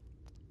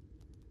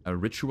 A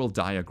ritual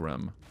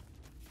diagram.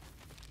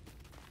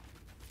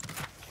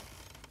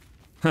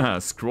 Haha,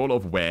 scroll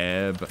of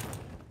web.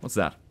 What's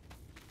that?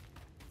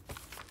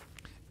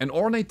 An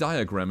ornate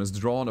diagram is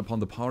drawn upon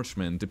the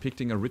parchment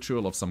depicting a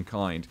ritual of some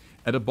kind.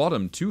 At the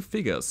bottom, 2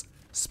 figures,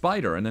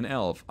 spider and an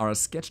elf, are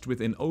sketched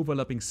within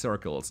overlapping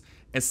circles.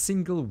 A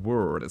single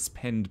word is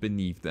penned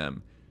beneath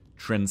them.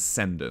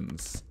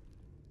 Transcendence.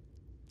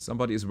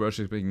 Somebody is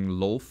worshipping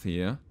Loth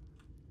here.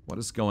 What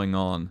is going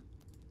on?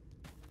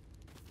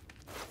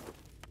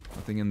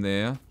 Nothing in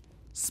there.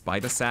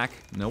 Spider sack?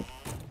 Nope.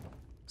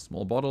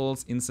 Small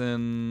bottles,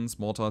 incense,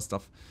 mortar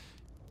stuff.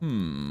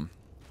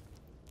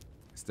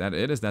 Is that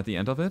it? Is that the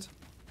end of it?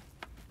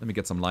 Let me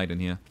get some light in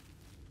here.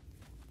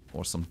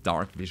 Or some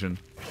dark vision.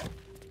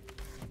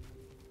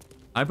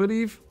 I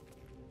believe...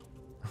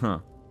 Huh.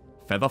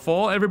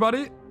 Featherfall,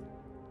 everybody?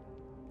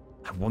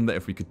 I wonder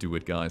if we could do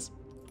it, guys.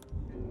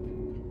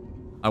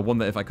 I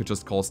wonder if I could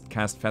just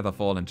cast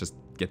Featherfall and just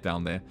get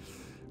down there.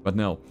 But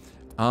no.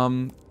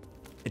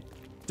 It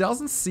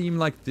doesn't seem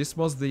like this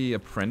was the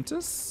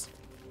apprentice.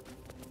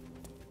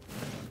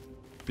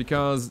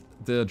 Because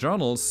the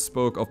journals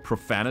spoke of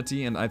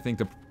profanity, and I think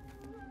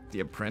the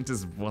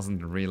apprentice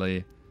wasn't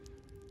really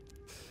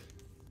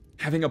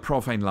having a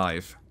profane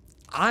life.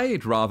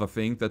 I'd rather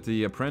think that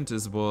the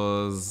apprentice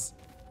was...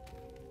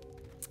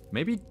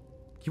 Maybe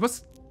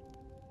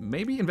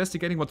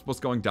investigating what was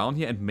going down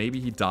here, and maybe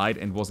he died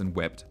and wasn't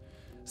webbed.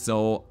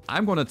 So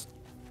I'm gonna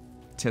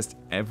test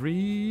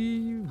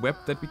every web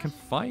that we can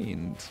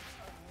find.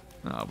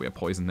 Ah, we are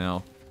poisoned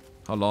now.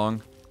 How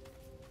long?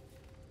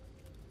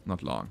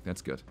 Not long,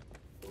 that's good.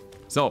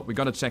 So, we're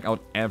gonna check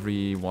out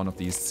every one of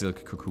these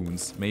silk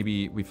cocoons.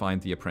 Maybe we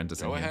find the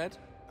apprentice in here. Go ahead,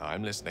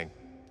 I'm listening.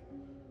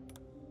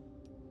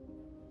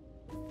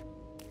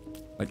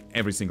 Like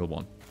every single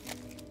one.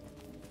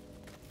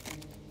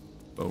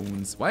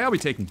 Bones. Why are we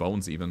taking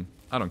bones even?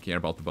 I don't care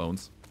about the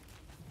bones.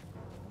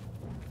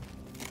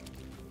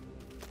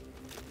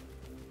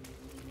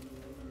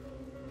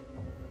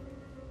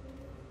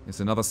 There's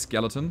another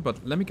skeleton,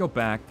 but let me go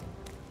back.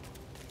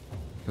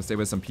 Because there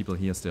were some people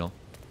here still.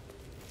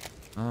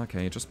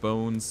 Okay, just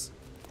bones.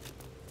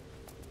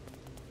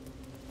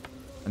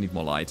 I need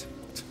more light.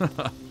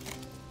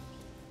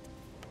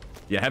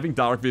 Yeah, having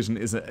dark vision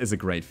is a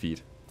great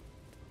feat.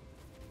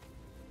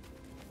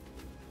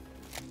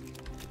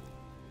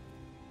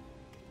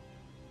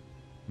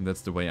 And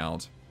that's the way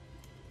out.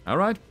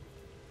 Alright.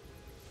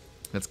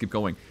 Let's keep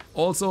going.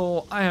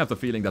 Also, I have the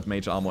feeling that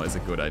mage armor is a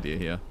good idea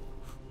here.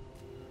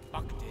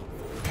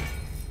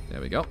 There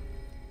we go.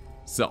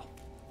 So.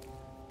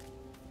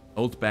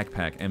 Old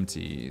backpack,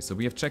 empty. So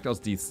we have checked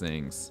out these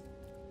things.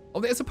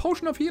 Oh, there's a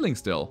potion of healing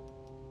still.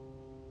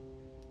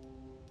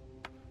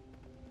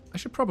 I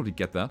should probably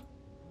get that.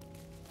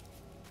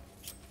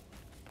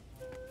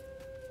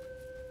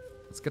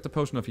 Let's get the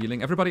potion of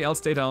healing. Everybody else,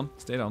 stay down.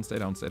 Stay down, stay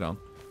down, stay down.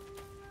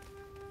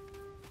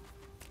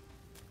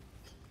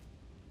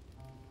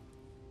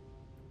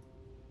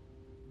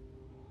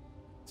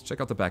 Let's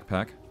check out the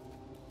backpack.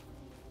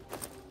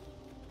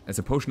 There's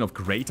a potion of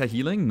greater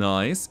healing.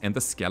 Nice. And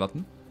the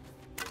skeleton.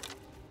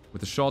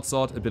 With a short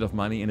sword, a bit of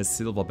money, and a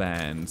silver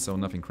band. So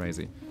nothing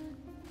crazy.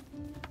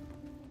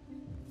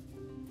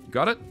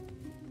 Got it?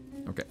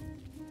 Okay.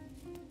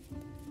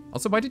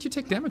 Also, why did you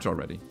take damage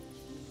already?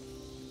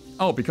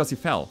 Oh, because he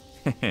fell.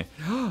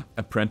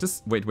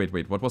 Apprentice?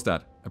 Wait. What was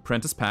that?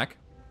 Apprentice pack?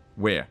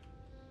 Where?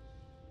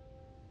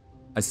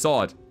 I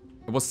saw it.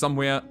 It was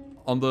somewhere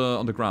on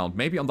the ground.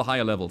 Maybe on the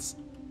higher levels.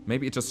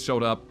 Maybe it just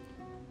showed up.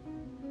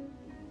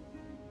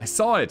 I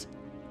saw it!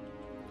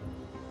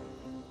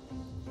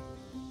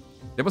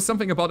 There was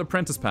something about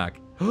apprentice pack.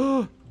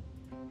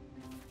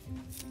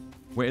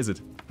 Where is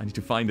it? I need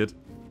to find it.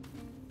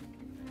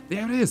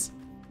 There it is!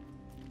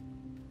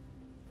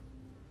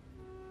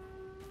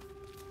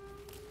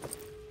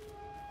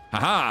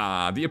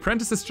 Haha! The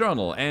apprentice's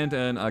journal and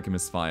an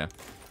alchemist's fire.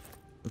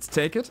 Let's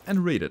take it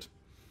and read it.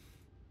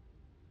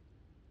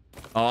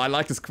 Oh, I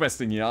like this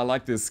questing here. I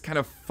like this kind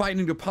of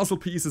finding the puzzle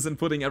pieces and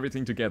putting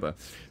everything together.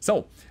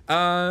 So,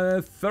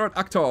 third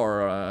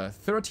actor,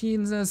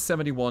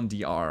 1371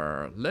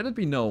 DR. Let it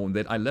be known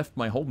that I left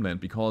my homeland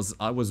because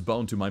I was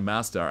bound to my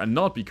master and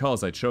not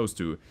because I chose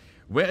to.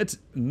 Were it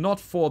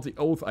not for the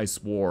oath I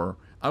swore,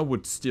 I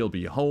would still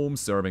be home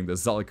serving the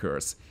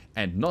Zulkers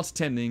and not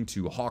tending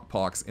to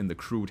hawkpox in the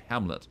crude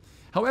hamlet.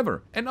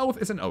 However, an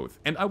oath is an oath,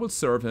 and I will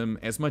serve him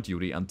as my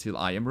duty until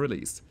I am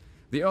released.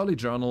 The early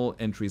journal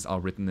entries are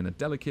written in a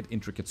delicate,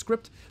 intricate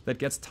script that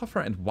gets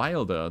tougher and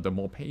wilder the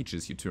more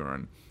pages you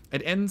turn.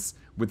 It ends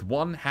with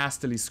one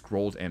hastily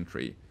scrolled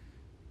entry.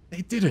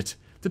 They did it!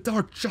 The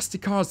Dark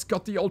Justicars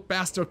got the old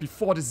bastard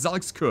before the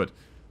Zulks could!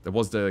 There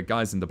was the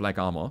guys in the black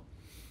armor.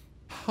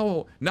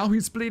 How? Now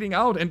he's bleeding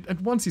out, and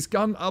once he's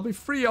gone, I'll be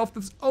free of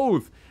this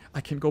oath! I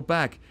can go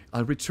back.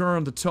 I'll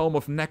return the tome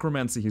of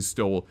necromancy he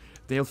stole.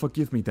 They'll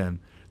forgive me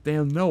then.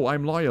 They'll know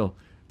I'm loyal.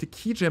 The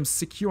key gem's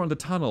secure in the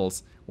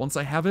tunnels. Once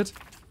I have it,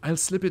 I'll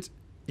slip it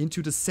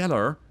into the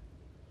cellar,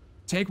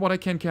 take what I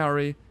can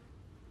carry,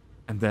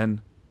 and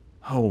then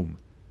home.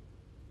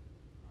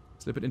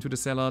 Slip it into the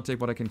cellar, take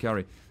what I can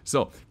carry.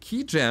 So,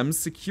 key gems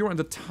secure in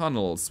the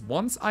tunnels.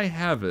 Once I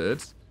have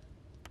it...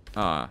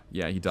 Ah,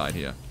 yeah, he died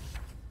here.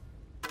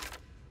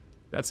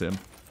 That's him.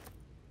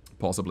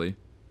 possibly.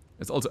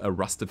 It's also a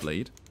rusted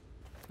blade.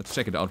 Let's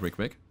check it out real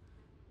quick.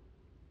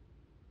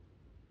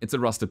 It's a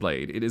rusted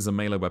blade. It is a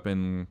melee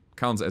weapon.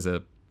 Counts as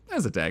a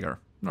dagger.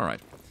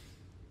 Alright.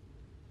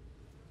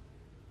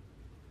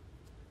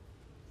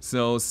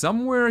 So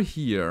somewhere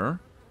here,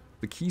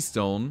 the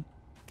keystone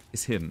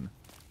is hidden.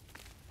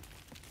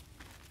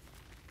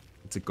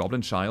 It's a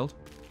goblin child.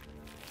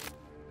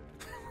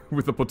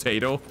 With a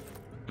potato.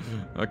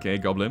 Okay,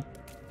 goblin.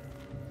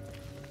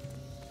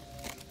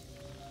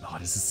 Oh,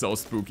 this is so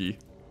spooky.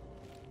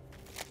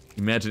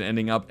 Imagine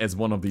ending up as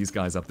one of these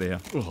guys up there.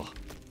 Ugh.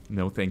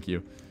 No, thank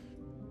you.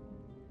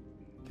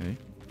 Okay.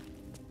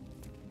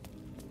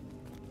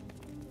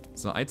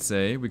 So I'd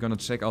say we're gonna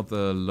check out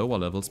the lower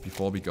levels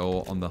before we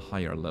go on the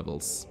higher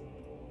levels.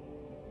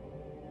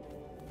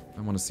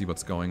 I want to see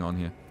what's going on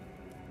here.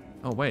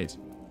 Oh, wait.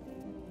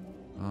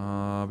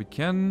 We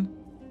can...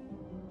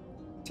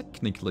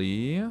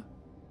 Technically...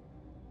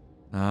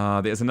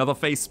 there's another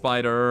face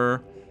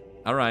spider.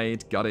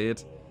 Alright, got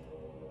it.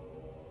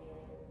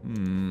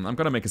 I'm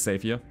gonna make a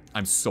save here.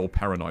 I'm so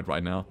paranoid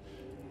right now.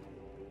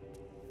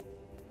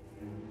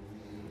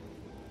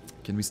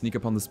 Can we sneak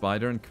upon the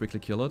spider and quickly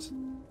kill it?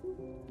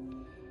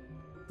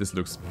 This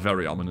looks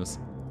very ominous.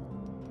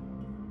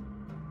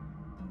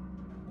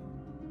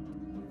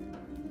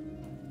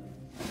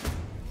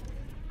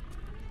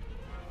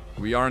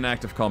 We are in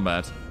active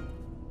combat.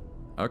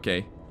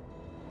 Okay.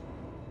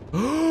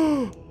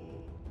 Oh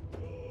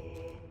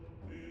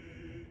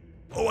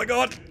my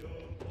god!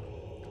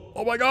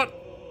 Oh my god!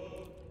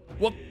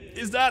 What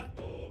is that?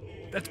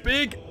 That's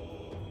big!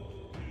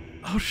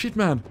 Oh shit,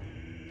 man.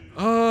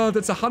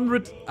 That's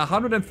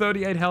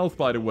 138 health,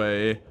 by the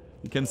way.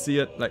 You can see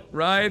it, like,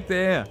 right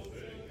there.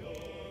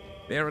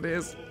 There it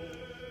is.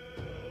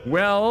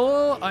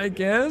 Well, I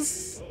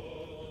guess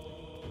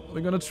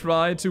we're gonna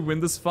try to win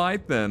this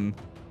fight then.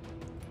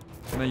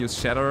 Can I use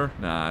Shatter?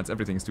 Nah,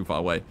 everything's too far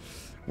away.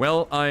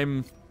 Well,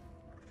 I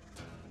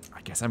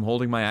guess I'm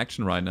holding my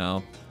action right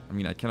now. I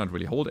mean, I cannot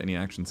really hold any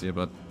actions here,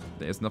 but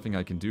there's nothing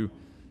I can do.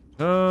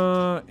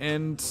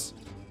 And...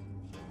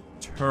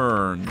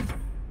 Turn.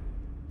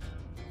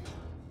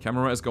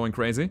 Camera is going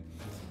crazy.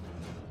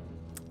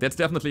 That's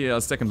definitely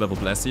a second level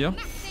bless here.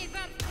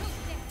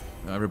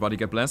 Everybody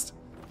get blessed.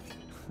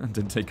 And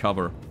then take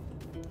cover.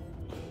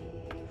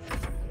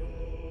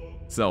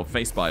 So,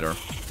 face spider.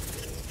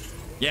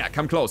 Yeah,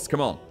 come close,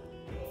 come on.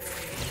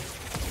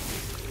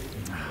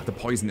 The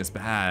poison is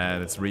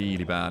bad, it's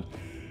really bad.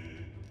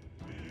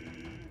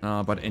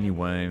 But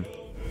anyway.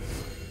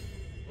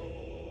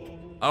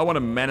 I want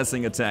a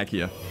menacing attack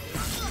here.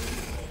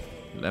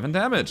 11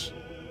 damage.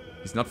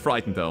 He's not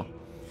frightened though.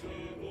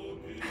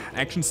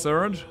 Action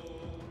surge.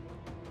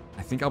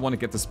 I think I want to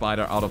get the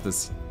spider out of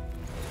this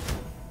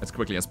as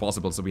quickly as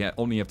possible, so we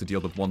only have to deal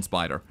with one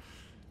spider.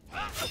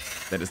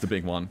 That is the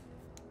big one.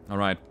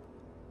 Alright.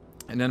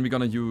 And then we're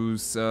gonna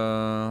use...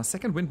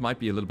 second wind might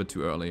be a little bit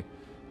too early.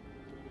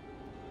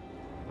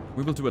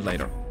 We will do it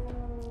later.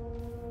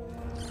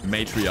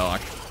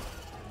 Matriarch.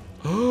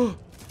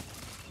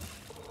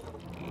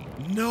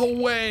 No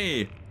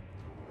way!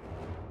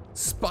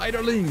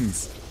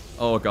 Spiderlings!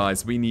 Oh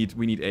guys, we need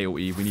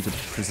AoE. We need to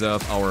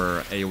preserve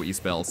our AoE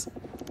spells.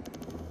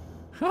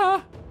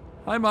 Haha!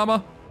 Hi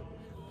mama!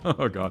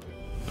 Oh god.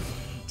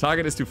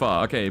 Target is too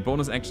far. Okay,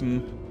 bonus action.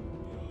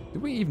 Do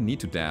we even need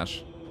to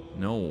dash?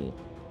 No.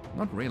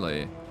 Not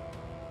really.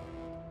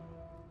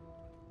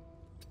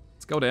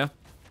 Let's go there.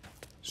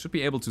 Should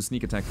be able to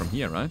sneak attack from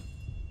here, right?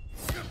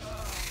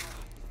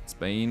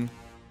 Spain.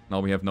 Now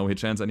we have no hit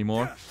chance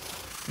anymore.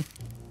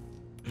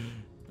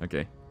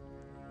 Okay.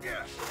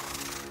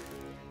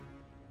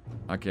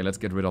 Okay, let's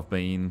get rid of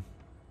Bane.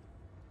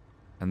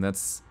 And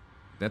that's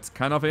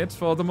kind of it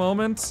for the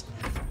moment.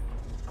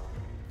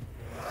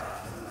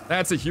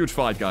 That's a huge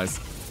fight, guys.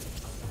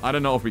 I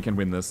don't know if we can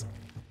win this.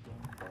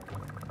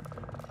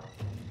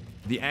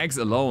 The eggs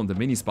alone, the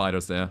mini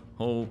spiders there.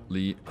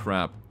 Holy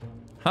crap.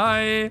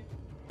 Hi!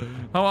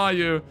 How are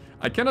you?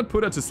 I cannot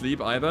put her to sleep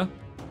either.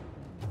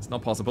 It's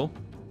not possible.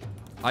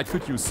 I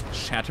could use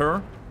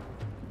Shatter.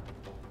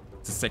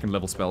 It's a second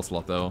level spell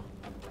slot though.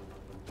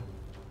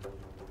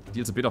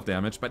 Deals a bit of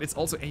damage, but it's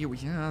also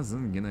AoE. Yeah, so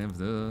I'm gonna have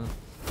the...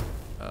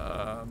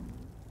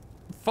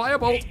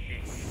 Firebolt!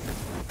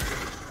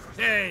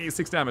 Yay,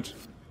 6 damage.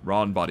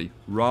 Run, buddy.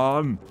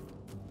 Run!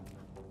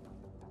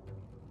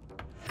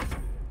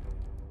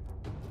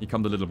 Here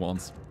come the little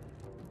ones.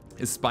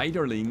 A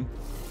spiderling.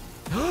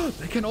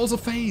 They can also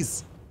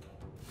phase!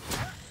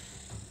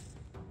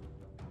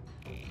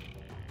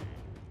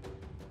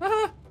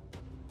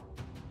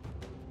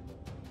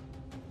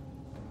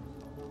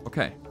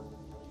 Okay.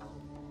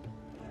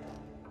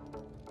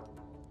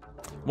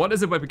 What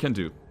is it what we can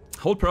do?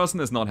 Hold person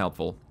is not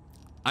helpful.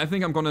 I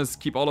think I'm gonna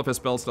keep all of her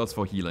spell slots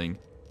for healing.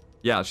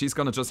 Yeah, she's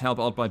gonna just help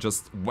out by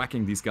just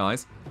whacking these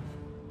guys.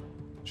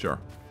 Sure.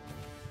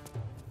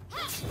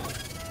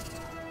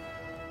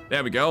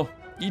 There we go.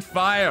 Eat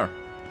fire!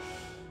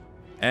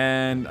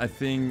 And I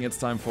think it's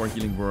time for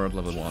Healing Word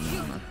level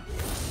 1.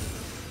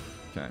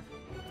 Okay.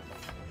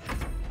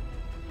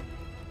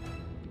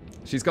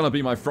 She's gonna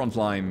be my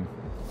frontline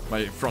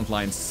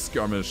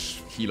skirmish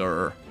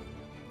healer.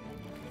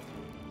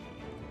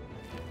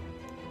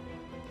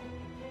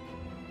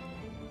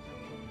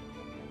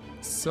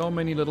 So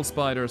many little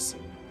spiders.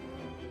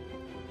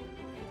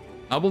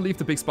 I will leave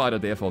the big spider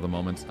there for the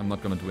moment. I'm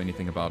not gonna do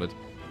anything about it.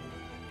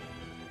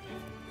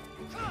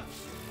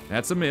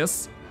 That's a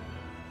miss.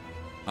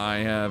 I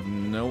have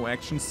no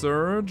action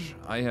surge.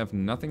 I have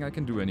nothing I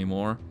can do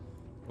anymore.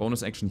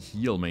 Bonus action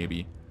heal,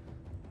 maybe.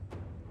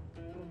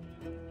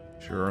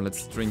 Sure,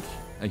 let's drink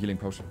a healing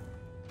potion.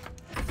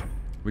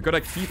 We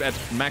gotta keep at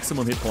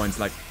maximum hit points,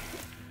 like,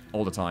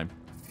 all the time.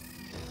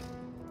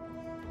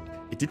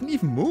 It didn't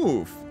even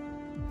move.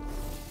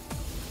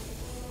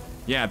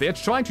 Yeah, they're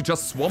trying to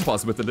just swamp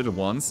us with the little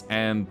ones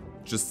and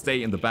just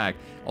stay in the back.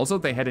 Also,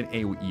 they had an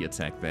AoE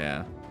attack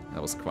there.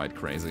 That was quite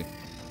crazy.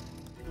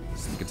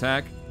 Sneak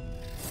attack.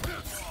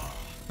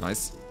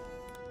 Nice.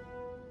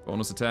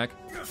 Bonus attack.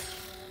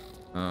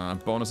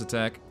 Bonus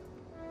attack.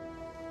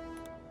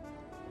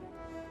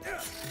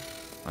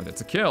 And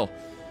that's a kill.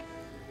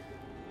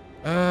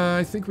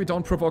 I think we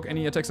don't provoke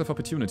any attacks of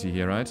opportunity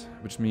here, right?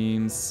 Which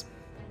means...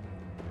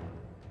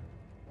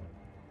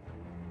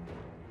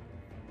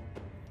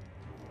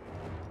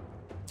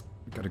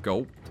 we gotta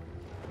go.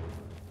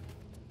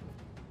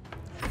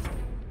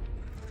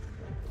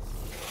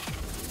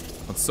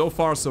 But so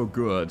far, so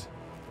good.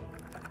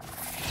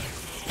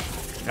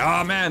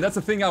 Ah, man, that's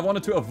the thing I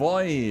wanted to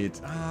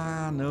avoid.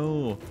 Ah,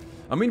 no.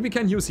 I mean, we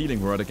can use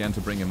Healing Word again to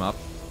bring him up.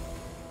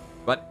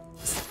 But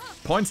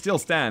point still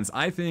stands.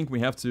 I think we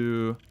have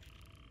to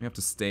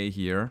stay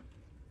here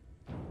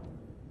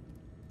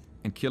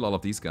and kill all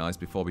of these guys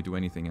before we do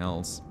anything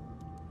else.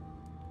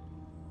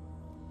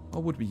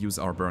 Or would we use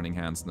our Burning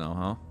Hands now,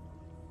 huh?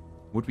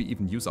 Would we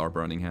even use our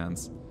Burning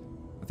Hands?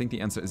 I think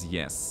the answer is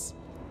yes.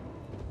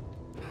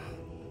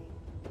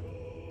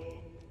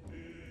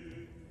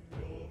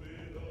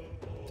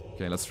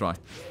 Okay, let's try.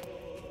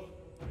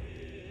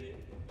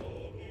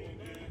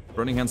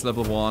 Burning Hands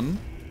level 1.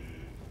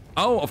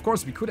 Oh, of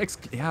course, we could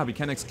we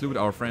can exclude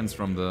our friends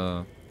from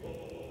the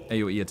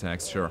AoE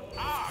attacks, sure.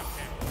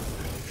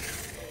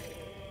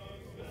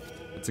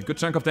 It's a good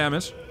chunk of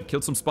damage. We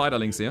killed some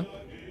spiderlings here.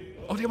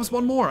 Oh, there was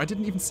one more. I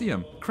didn't even see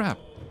him. Crap.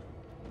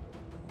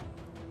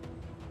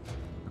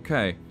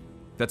 Okay.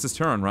 That's his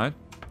turn, right?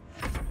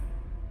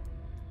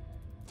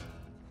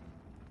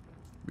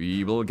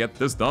 We will get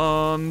this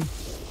done.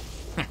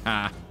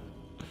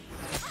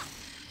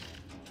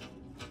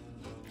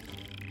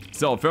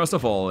 So, first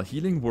of all,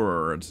 Healing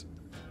Word.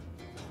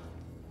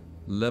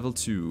 Level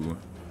 2.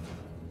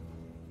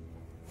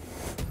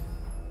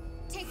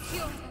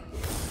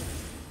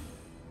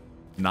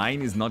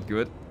 9 is not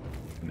good.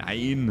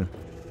 9.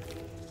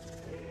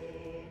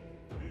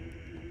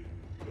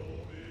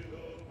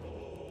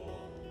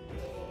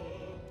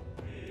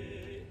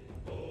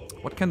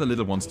 What can the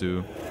little ones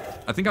do?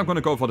 I think I'm gonna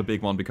go for the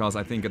big one because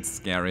I think it's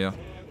scarier.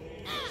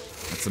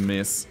 That's a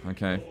miss.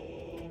 Okay.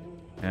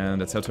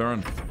 And it's her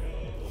turn.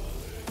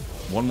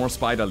 One more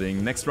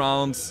spiderling. Next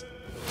round,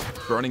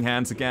 Burning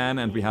Hands again,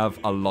 and we have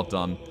a lot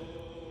done.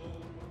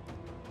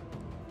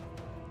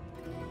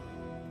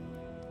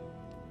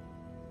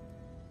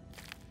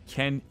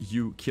 Can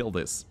you kill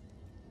this?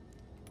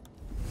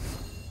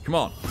 Come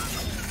on.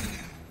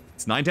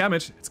 It's 9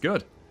 damage. It's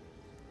good.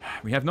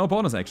 We have no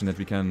bonus action that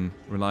we can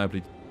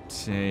reliably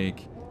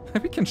take.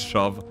 We can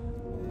shove.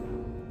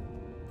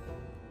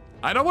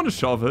 I don't want to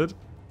shove it.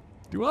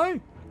 Do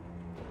I?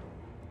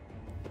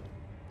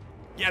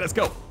 Yeah, let's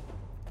go.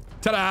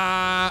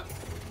 Ta-da!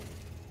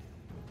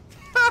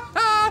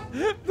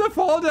 The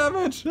fall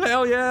damage.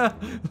 Hell yeah.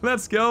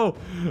 Let's go.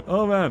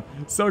 Oh man,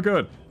 so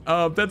good.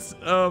 That's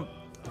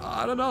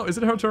I don't know. Is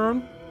it her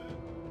turn?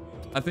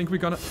 I think we're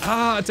gonna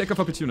attack of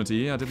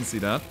opportunity. I didn't see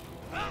that.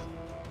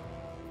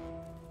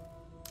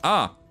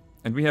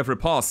 And we have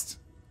riposte.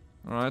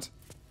 All right.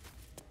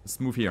 Let's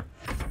move here.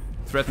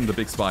 Threaten the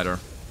big spider.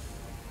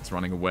 It's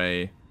running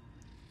away,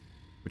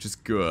 which is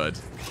good.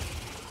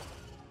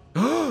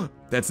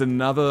 That's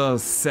another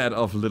set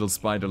of little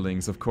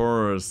spiderlings, of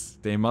course.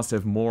 They must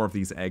have more of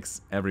these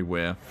eggs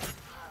everywhere.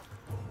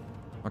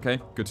 Okay,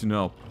 good to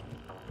know.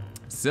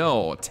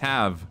 So,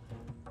 Tav.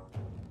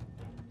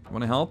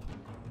 Wanna help?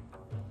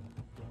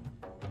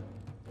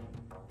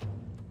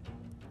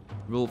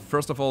 We'll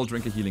first of all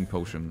drink a healing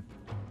potion.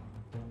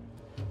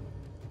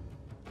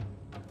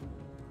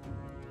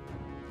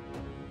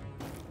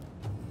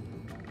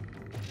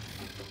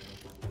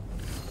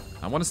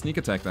 I want to sneak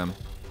attack them.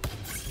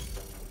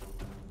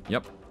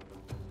 Yep.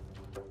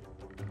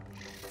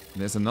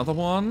 There's another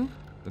one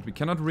that we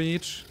cannot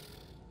reach.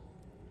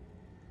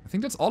 I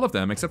think that's all of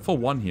them, except for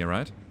one here,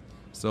 right?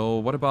 So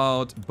what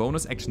about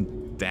bonus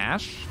action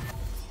dash?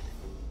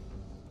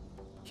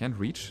 Can't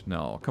reach?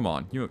 No, come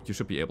on. You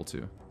should be able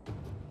to.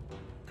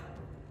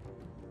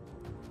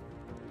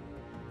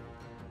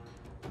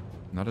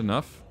 Not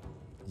enough?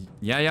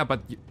 Yeah,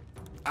 but...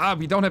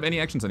 we don't have any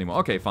actions anymore.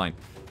 Okay, fine.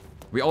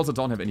 We also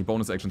don't have any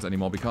bonus actions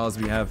anymore because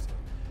we have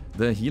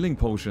the healing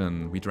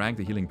potion. We drank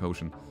the healing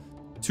potion.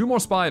 2 more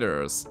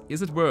spiders.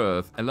 Is it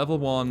worth a level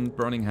 1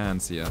 Burning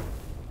Hands here?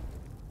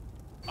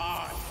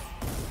 I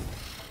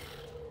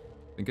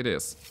think it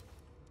is.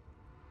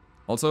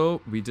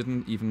 Also, we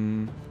didn't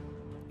even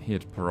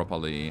hit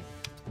properly.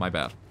 My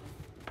bad.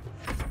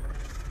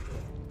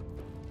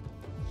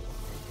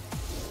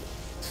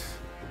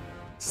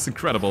 This is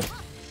incredible.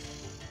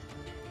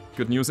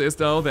 Good news is,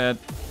 though, that...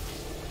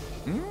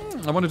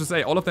 I wanted to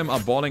say, all of them are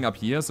balling up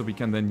here, so we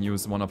can then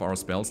use one of our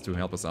spells to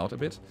help us out a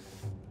bit.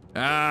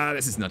 Ah,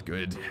 this is not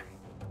good.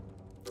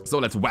 So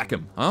let's whack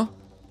him, huh?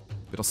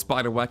 Bit of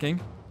spider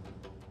whacking.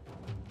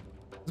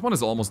 This one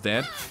is almost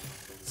dead,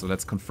 so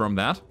let's confirm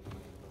that.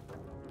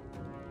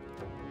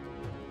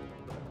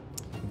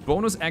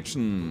 Bonus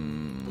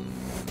action.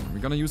 We're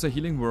gonna use a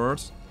healing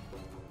word.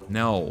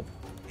 No.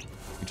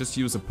 We just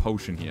use a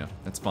potion here.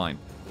 That's fine.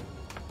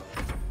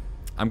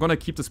 I'm gonna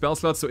keep the spell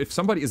slot, so if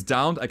somebody is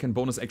downed, I can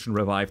bonus action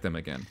revive them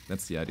again.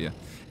 That's the idea.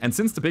 And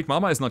since the big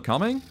mama is not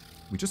coming,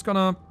 we're just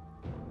gonna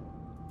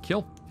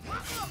kill.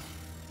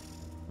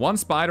 1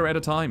 spider at a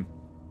time.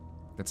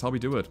 That's how we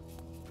do it.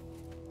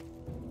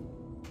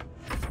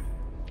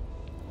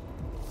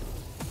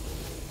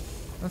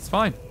 That's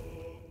fine.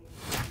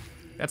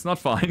 That's not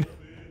fine.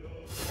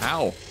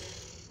 Ow.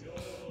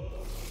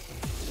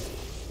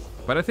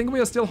 But I think we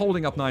are still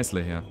holding up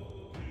nicely here.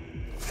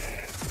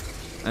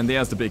 And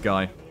there's the big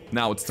guy.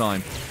 Now it's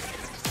time.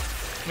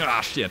 Ah,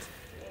 shit.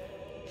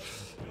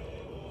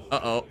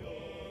 Uh-oh.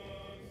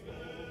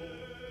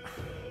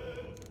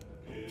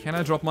 Can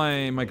I drop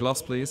my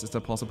gloves, please? Is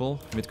that possible?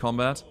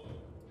 Mid-combat?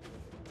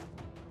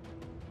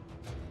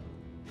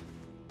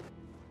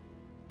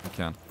 I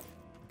can.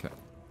 Okay.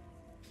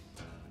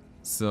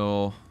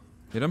 So,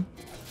 hit him.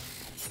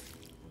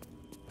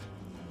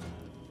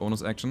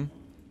 Bonus action.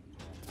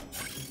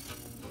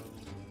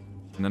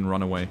 And then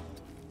run away.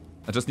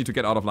 I just need to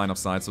get out of line of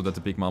sight so that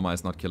the big mama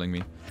is not killing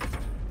me.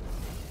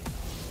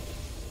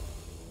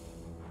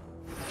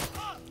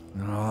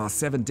 Oh,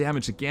 7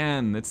 damage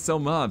again. It's so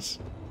much.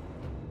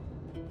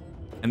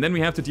 And then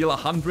we have to deal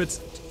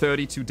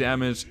 132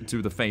 damage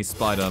to the face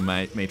spider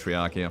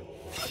matriarch here.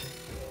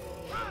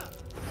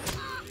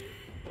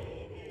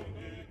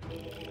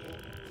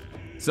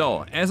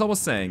 So, as I was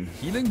saying,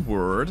 healing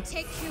word.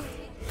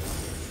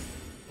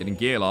 Getting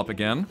Gale up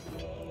again.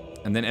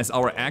 And then as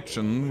our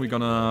action, we're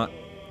gonna...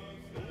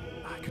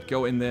 I could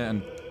go in there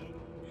and...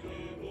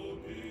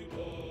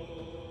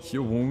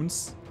 cure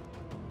wounds.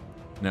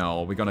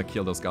 No, we're gonna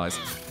kill those guys.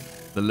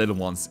 The little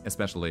ones,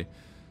 especially.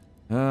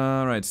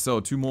 Alright, so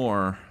 2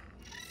 more.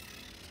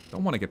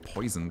 Don't want to get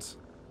poisoned.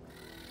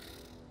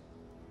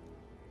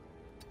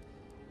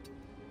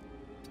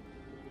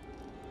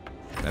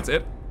 That's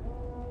it.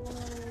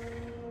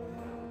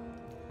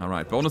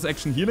 Alright, bonus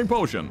action healing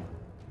potion.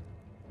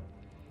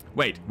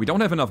 Wait, we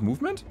don't have enough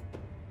movement?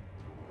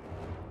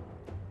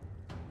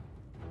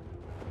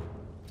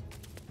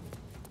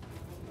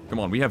 Come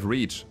on, we have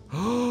reach.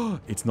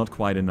 It's not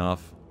quite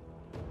enough.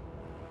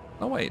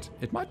 Oh wait,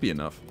 it might be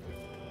enough.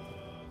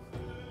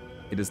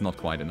 It is not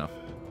quite enough.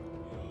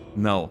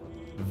 No.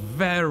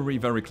 Very,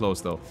 very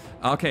close though.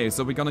 Okay,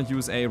 so we're gonna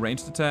use a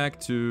ranged attack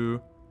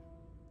to...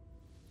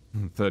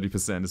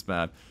 30% is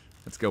bad.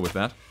 Let's go with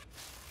that.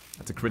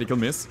 That's a critical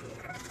miss.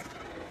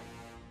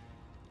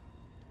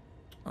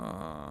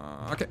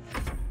 Okay.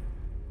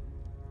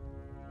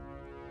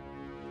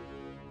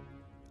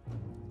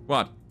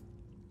 What?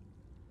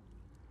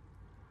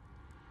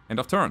 End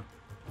of turn.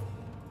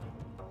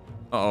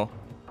 Uh-oh.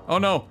 Oh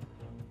no!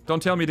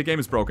 Don't tell me the game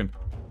is broken.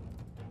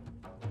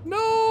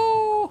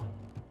 No!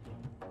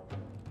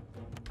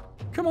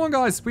 Come on,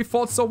 guys. We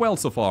fought so well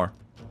so far.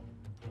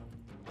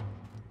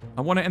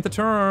 I want to end the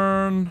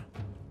turn.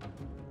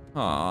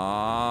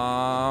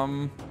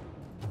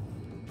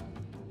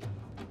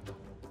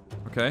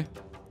 Okay.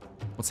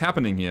 What's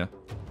happening here?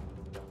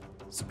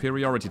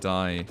 Superiority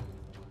die.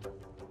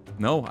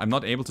 No, I'm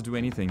not able to do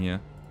anything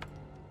here.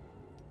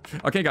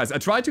 Okay, guys. I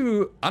tried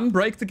to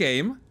unbreak the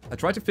game. I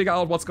tried to figure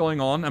out what's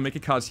going on. I make a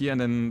cut here and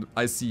then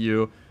I see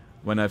you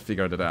when I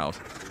figured it out.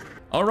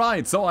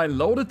 Alright, so I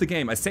loaded the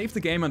game. I saved the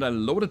game and I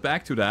loaded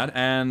back to that.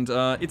 And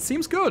it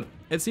seems good.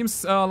 It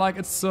seems like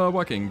it's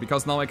working.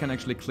 Because now I can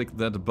actually click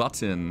that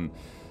button.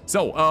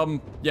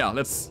 So, yeah,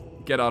 let's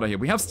get out of here.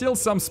 We have still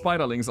some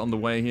spiderlings on the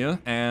way here.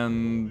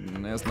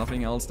 And there's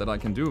nothing else that I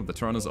can do. The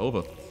turn is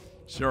over.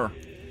 Sure.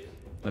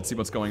 Let's see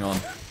what's going on.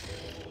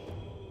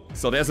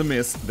 So there's a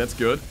miss. That's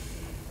good.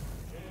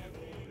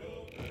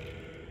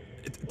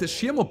 The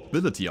sheer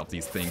mobility of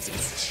these things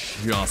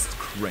is just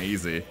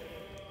crazy.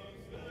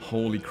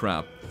 Holy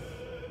crap.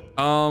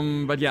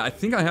 But yeah, I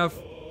think I have...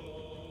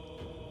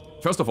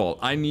 First of all,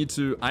 I need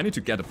to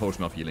get a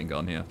potion of healing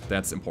gun here.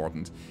 That's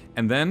important.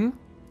 And then...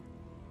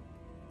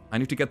 I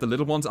need to get the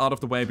little ones out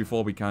of the way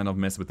before we kind of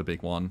mess with the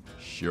big one.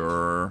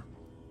 Sure.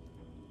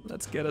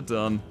 Let's get it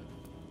done.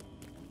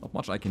 Not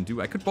much I can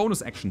do. I could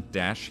bonus action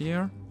dash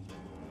here.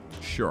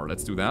 Sure,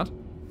 let's do that.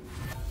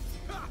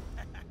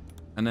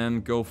 And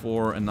then go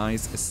for a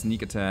nice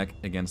sneak attack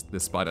against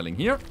this spiderling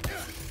here.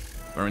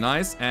 Very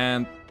nice,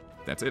 and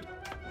that's it.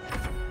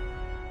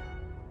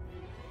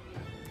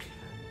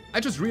 I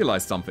just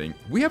realized something.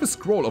 We have a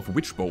scroll of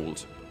Witch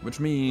Bolt, which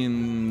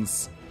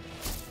means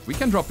we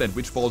can drop that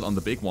Witch Bolt on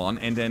the big one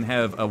and then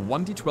have a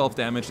 1d12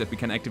 damage that we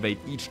can activate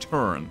each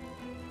turn.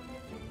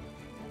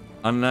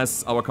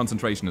 Unless our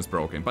concentration is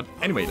broken. But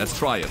anyway, let's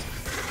try it.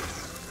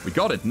 We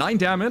got it. 9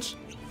 damage.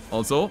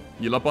 Also,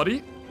 heal up,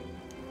 buddy.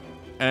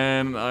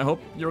 And I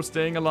hope you're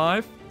staying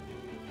alive.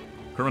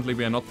 Currently,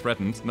 we are not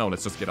threatened. No,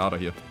 let's just get out of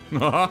here.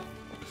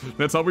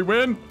 That's how we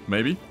win.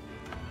 Maybe.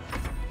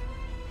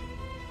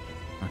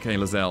 Okay,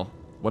 Lizelle.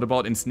 What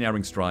about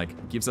Ensnaring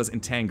Strike? Gives us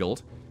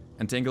Entangled.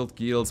 Entangled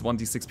deals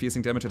 1d6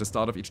 piercing damage at the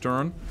start of each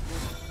turn.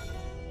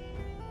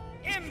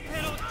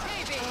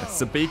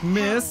 That's a big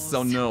miss,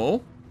 so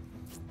no.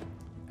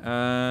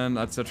 And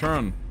that's a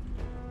turn.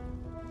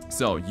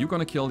 So, you're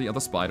gonna kill the other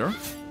spider.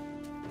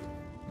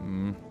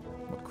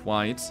 Not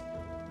quite.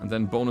 And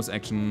then bonus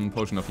action,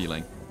 Potion of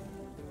Healing.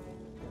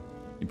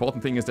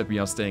 Important thing is that we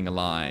are staying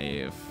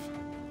alive.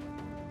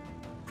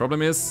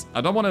 Problem is,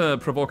 I don't want to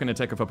provoke an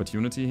attack of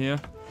opportunity here.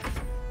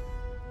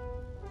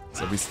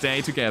 So we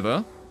stay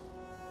together.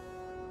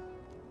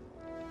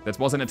 That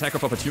was an attack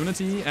of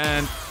opportunity,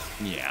 and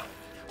yeah.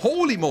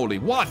 Holy moly,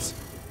 what?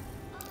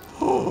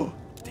 Oh,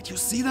 did you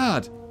see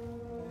that?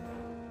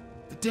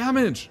 The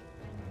damage.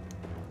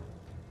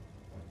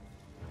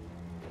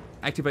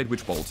 Activate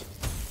Witch Bolt.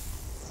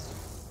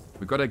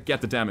 We gotta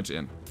get the damage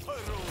in.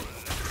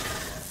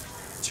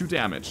 2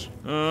 damage.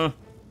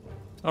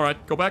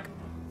 Alright, go back.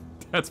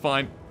 That's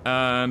fine.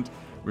 And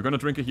we're gonna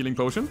drink a healing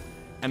potion.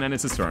 And then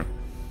it's his turn.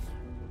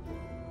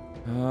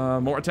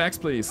 More attacks,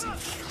 please.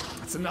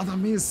 That's another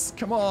miss.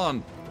 Come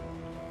on.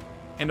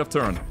 End of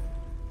turn.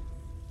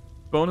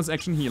 Bonus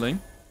action healing.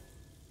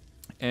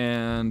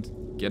 And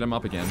get him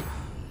up again.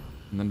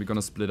 And then we're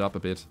gonna split up a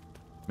bit.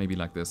 Maybe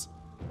like this.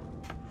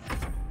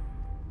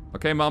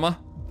 Okay, mama.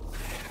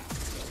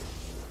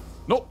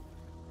 No.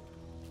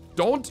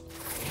 Don't.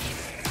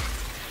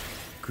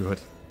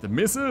 Good. The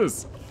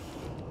misses.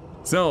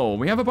 So,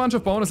 we have a bunch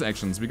of bonus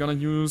actions. We're gonna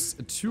use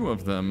 2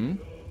 of them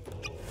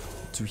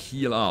to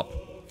heal up.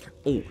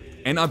 Oh,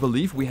 and I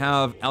believe we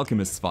have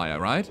Alchemist's Fire,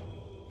 right?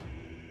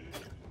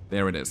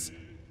 There it is.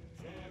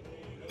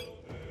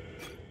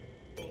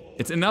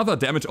 It's another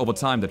damage over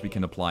time that we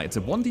can apply. It's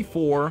a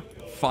 1d4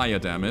 fire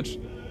damage.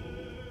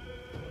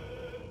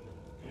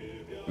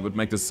 We would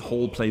make this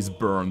whole place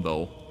burn,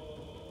 though.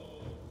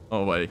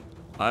 Oh, wait.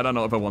 I don't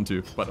know if I want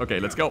to, but okay,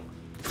 let's go.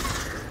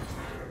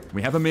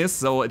 We have a miss,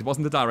 so it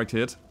wasn't a direct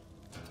hit.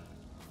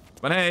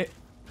 But hey,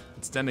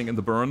 it's standing in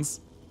the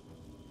burns.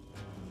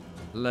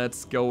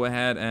 Let's go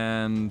ahead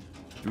and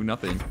do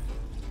nothing.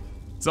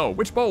 So,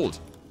 Witch Bolt.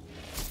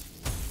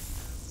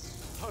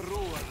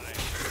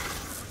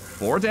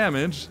 4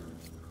 damage.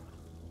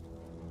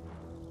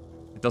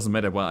 It doesn't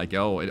matter where I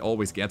go, it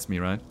always gets me,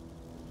 right?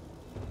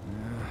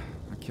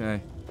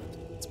 Okay.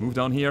 Let's move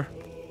down here.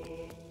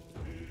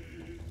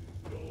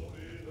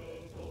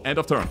 End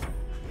of turn.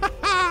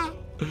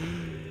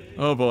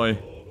 Oh boy.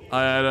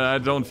 I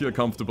don't feel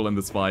comfortable in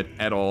this fight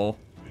at all.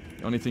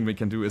 The only thing we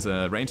can do is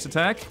a ranged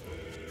attack.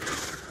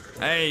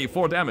 Hey,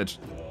 4 damage.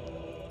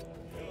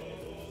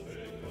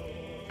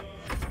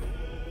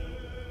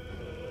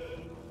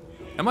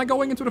 Am I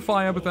going into the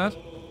fire with that?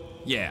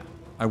 Yeah,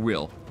 I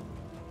will.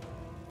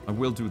 I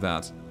will do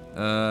that.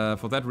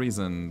 For that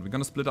reason, we're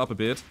gonna split up a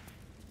bit.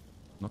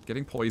 Not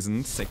getting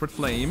poisoned. Sacred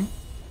Flame.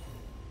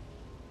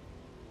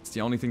 It's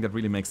the only thing that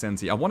really makes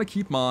sense here. I want to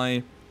keep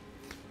my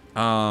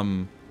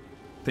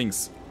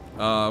things.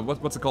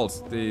 What's it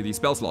called? The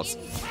spell slots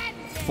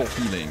for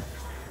healing.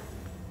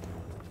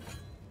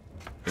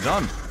 We're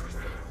done.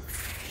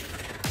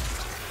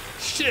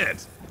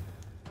 Shit!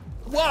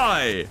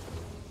 Why?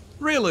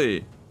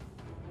 Really?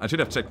 I should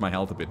have checked my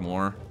health a bit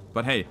more.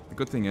 But hey, the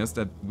good thing is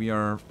that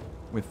we're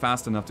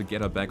fast enough to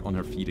get her back on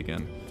her feet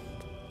again.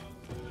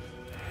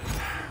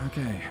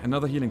 Okay,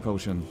 another healing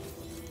potion.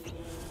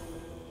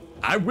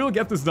 I will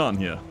get this done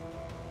here.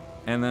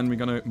 And then we're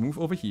gonna move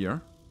over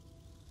here.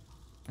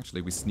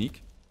 Actually, we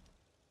sneak.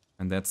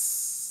 And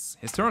that's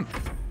his turn.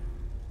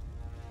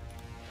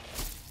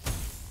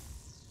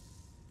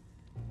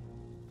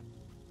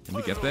 Can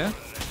we get there?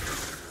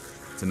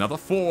 It's another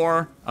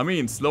 4. I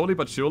mean, slowly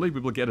but surely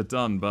we will get it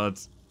done,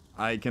 but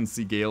I can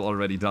see Gale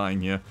already dying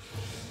here.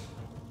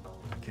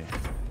 Okay.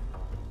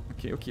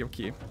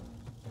 Okay.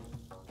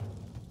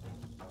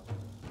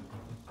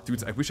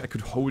 Dudes, I wish I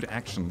could hold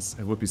actions.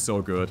 It would be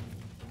so good.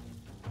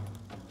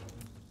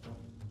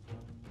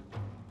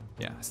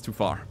 Yeah, it's too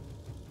far.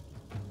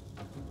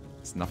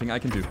 There's nothing I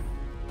can do.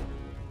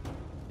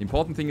 The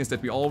important thing is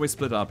that we always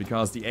split up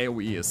because the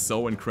AoE is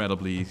so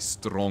incredibly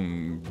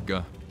strong.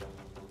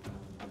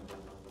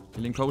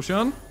 Healing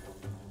potion.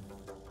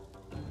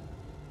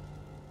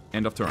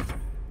 End of turn.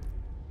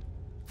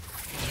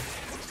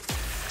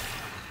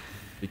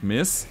 Big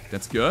miss.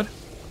 That's good.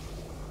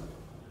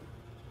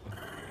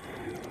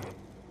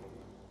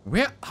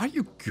 Where are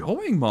you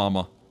going,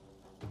 Mama?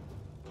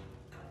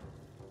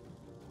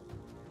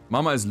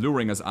 Mama is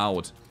luring us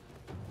out.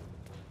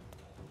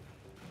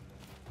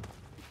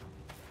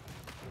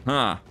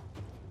 Huh.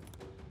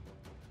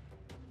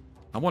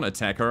 How want to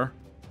attack her.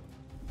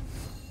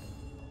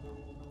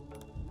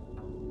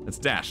 Let's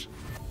dash.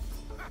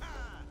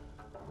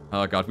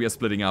 Oh god, we are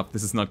splitting up.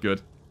 This is not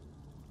good.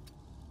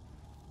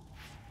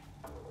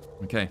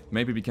 Okay,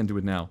 maybe we can do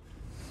it now.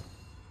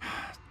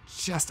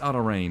 Just out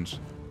of range.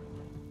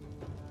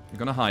 We're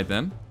gonna hide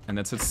then, and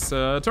that's its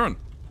turn.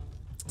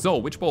 So,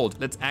 Witch Bolt.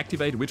 Let's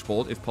activate Witch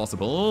Bolt if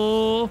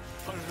possible.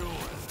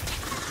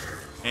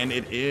 And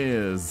it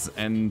is.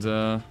 And,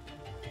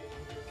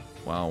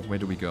 wow, where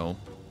do we go?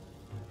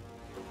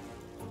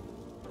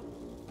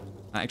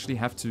 I actually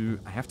have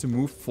to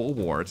move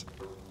forward.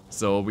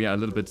 So we are a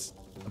little bit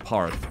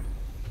apart.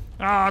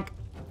 Ah,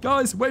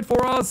 guys, wait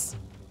for us!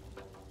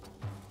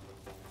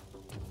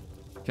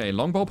 Okay,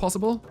 longbow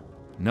possible?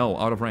 No,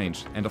 out of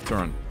range. End of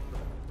turn.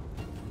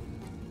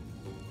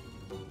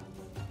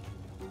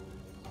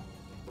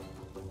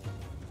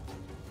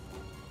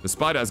 The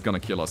spider is gonna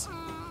kill us.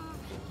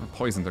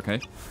 Poisoned,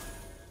 okay.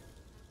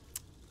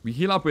 We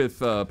heal up with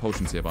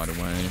potions here, by the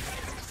way.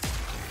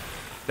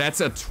 That's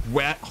a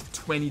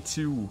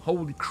 22.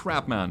 Holy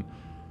crap, man.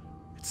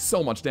 It's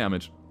so much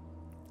damage.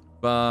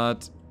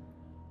 But...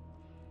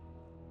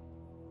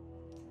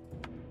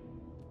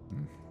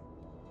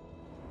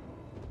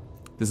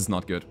 this is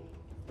not good.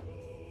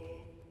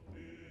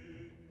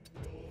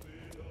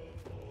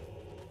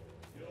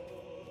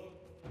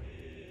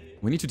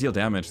 We need to deal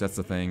damage, that's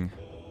the thing.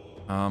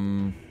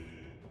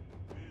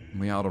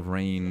 We're out of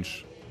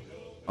range.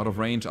 Out of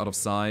range, out of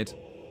sight.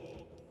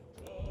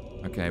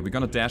 Okay, we're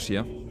gonna dash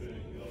here.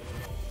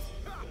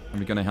 And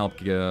we're gonna help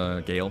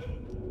Gale.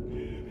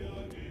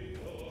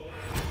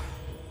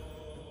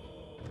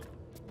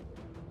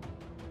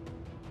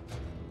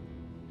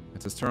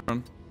 It's his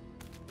turn.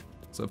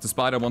 So if the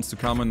spider wants to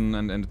come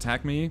and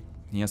attack me,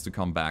 he has to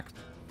come back.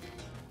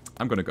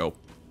 I'm gonna go.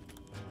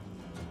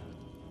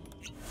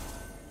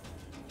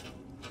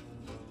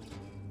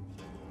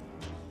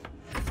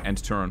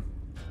 End turn.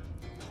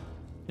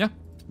 Yeah,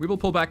 we will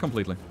pull back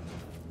completely.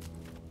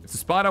 If the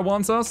spider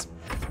wants us,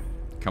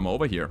 come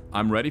over here.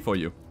 I'm ready for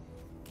you.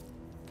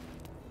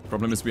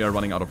 Problem is we are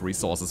running out of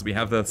resources. We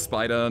have the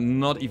spider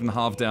not even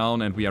half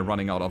down and we are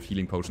running out of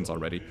healing potions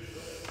already.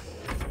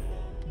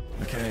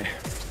 Okay.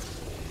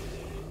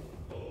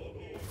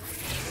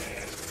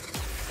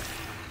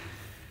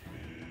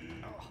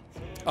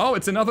 Oh,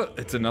 it's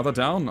another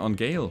down on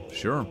Gale.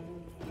 Sure.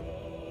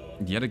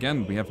 Yet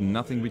again, we have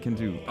nothing we can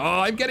do. Oh,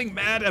 I'm getting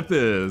mad at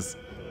this.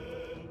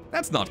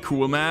 That's not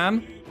cool,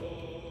 man.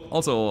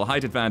 Also,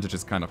 height advantage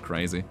is kind of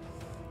crazy.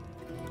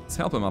 Let's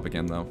help him up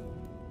again, though.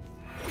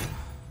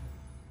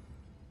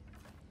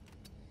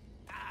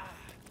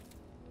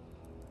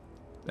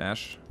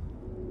 Dash.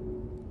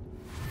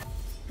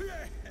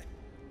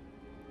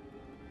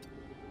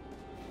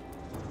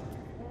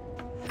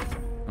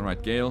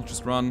 Alright, Gale,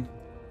 just run.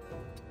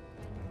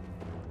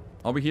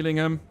 Are we healing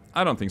him?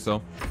 I don't think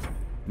so.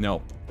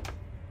 No.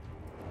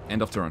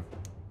 End of turn.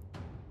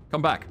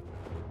 Come back.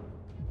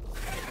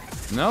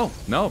 No,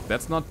 no,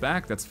 that's not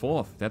back. That's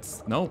fourth.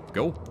 That's... no,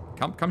 go.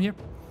 Come here.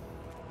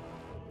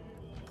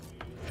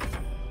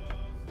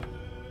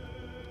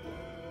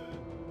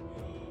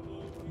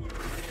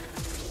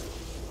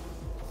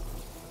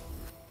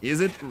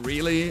 Is it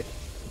really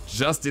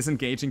just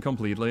disengaging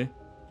completely?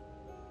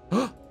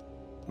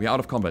 We're out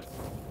of combat.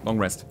 Long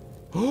rest.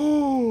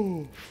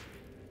 Oh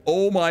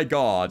my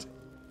god.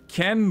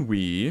 Can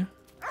we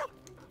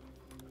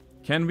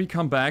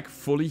come back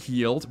fully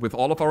healed with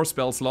all of our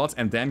spell slots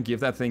and then give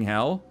that thing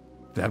hell?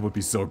 That would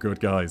be so good,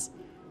 guys.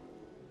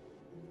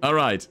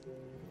 Alright.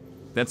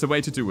 That's the way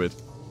to do it.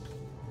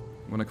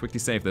 I'm gonna quickly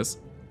save this.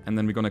 And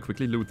then we're gonna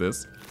quickly loot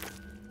this.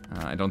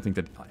 I don't think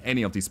that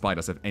any of these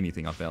spiders have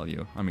anything of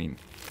value. I mean,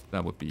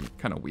 that would be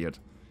kind of weird.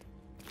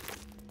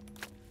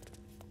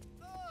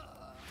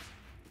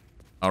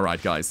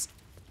 Alright, guys.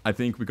 I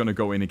think we're gonna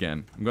go in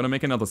again. I'm gonna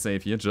make another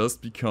save here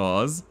just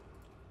because.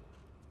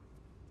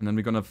 And then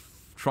we're gonna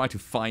try to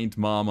find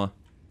Mama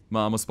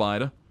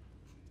Spider.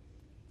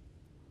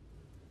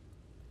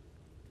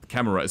 The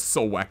camera is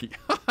so wacky.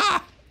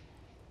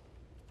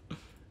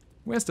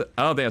 Where's the...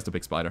 oh, there's the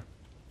big spider.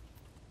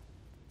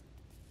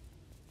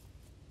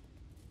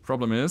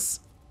 Problem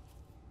is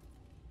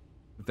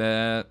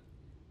that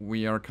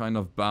we are kind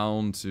of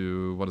bound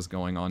to what is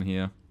going on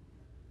here.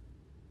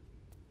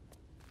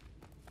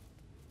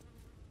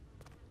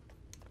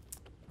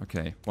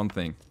 Okay, one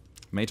thing.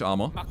 Mage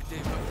armor.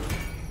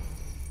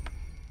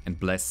 And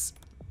bless.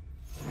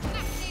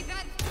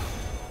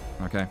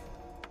 Okay.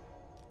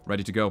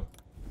 Ready to go.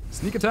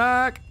 Sneak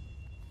attack!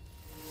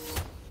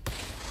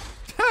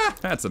 Ha!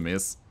 That's a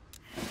miss.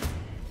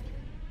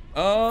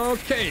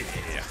 Okay.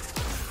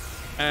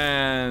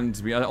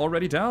 And we are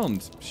already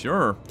downed.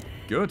 Sure.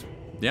 Good.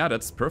 Yeah,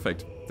 that's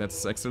perfect.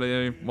 That's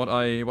actually what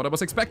I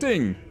was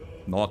expecting.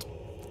 Not.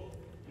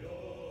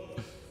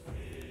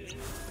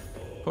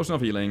 Potion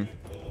of healing.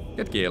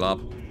 Get Gale up.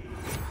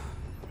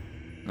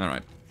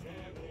 Alright.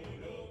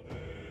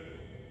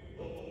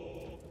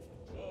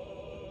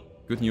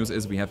 Good news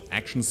is we have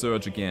Action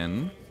Surge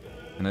again.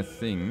 And I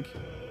think...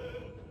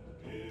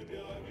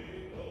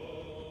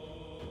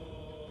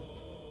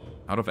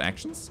 Out of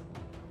actions?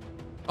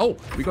 Oh,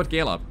 we got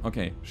Gale up.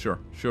 Okay, sure.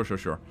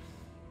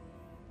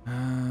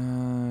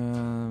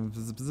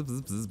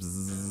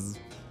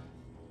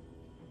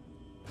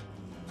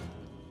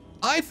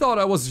 I thought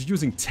I was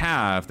using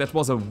Tav. That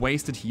was a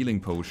wasted healing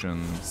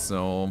potion.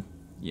 So,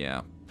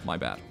 yeah, my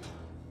bad.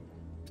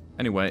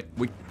 Anyway,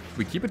 we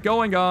keep it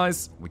going,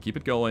 guys. We keep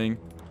it going.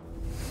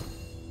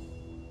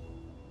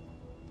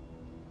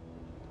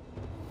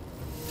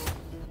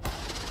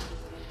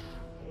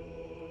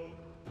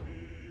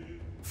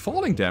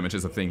 Falling damage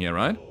is a thing here,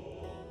 right?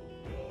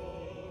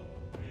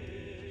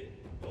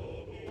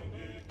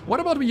 What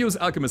about we use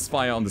Alchemist's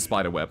Fire on the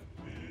spiderweb?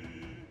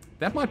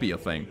 That might be a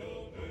thing.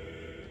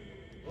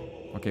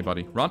 Okay,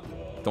 buddy, run.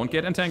 Don't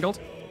get entangled.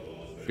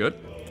 Good.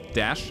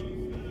 Dash.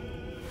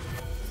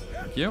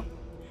 Thank you.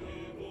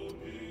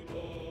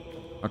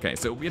 Okay,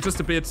 so we're just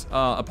a bit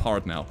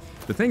apart now.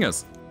 The thing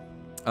is,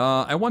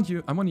 I want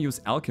to use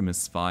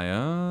Alchemist's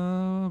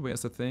Fire.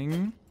 Where's the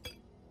thing?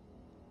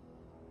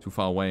 Too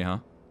far away, huh?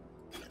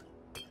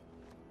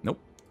 Nope.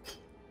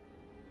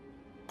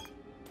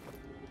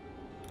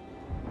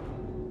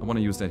 I want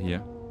to use that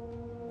here.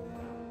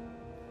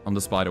 On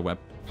the spider web.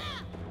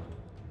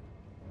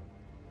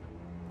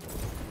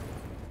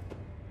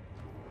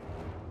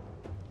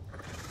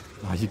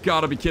 Oh, you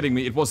gotta be kidding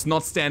me. It was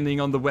not standing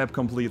on the web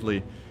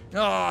completely.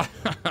 Ah,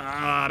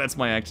 that's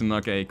my action.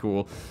 Okay,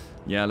 cool.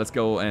 Yeah, let's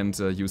go and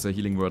use a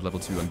healing word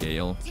level 2 on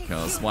Gale.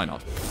 Because why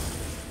not?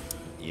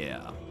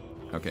 Yeah.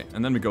 Okay,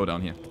 and then we go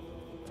down here.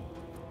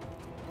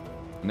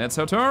 And that's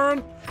her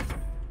turn.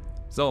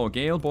 So,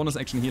 Gale, bonus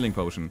action healing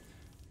potion.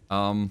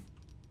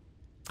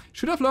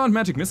 Should have learned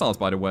magic missiles,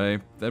 by the way.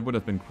 That would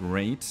have been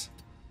great.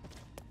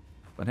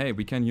 But hey,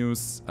 we can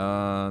use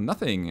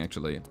nothing,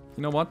 actually.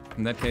 You know what?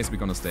 In that case, we're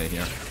gonna stay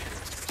here.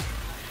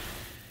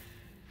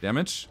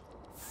 Damage.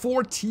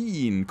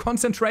 14.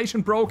 Concentration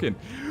broken.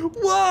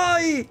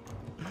 Why?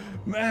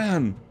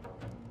 Man.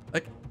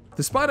 Like,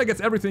 the spider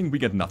gets everything, we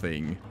get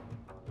nothing.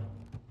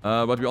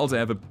 But we also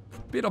have a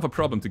bit of a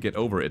problem to get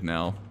over it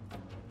now.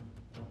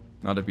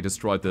 Now that we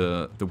destroyed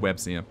the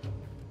webs here.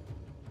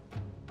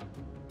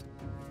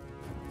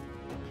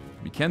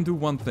 We can do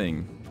one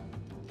thing.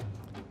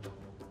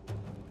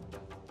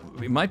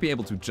 We might be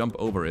able to jump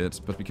over it,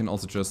 but we can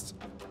also just...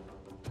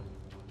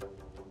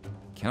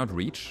 Cannot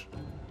reach?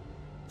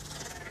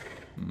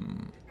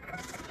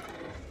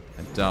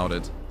 I doubt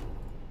it.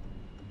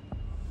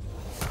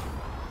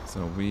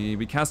 So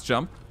we cast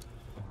jump.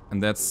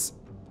 And that's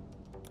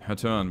her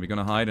turn. We're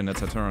gonna hide and that's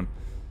her turn.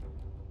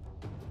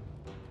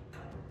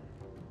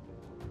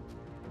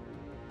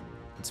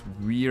 It's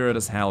weird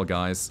as hell,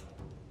 guys.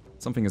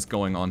 Something is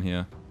going on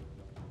here.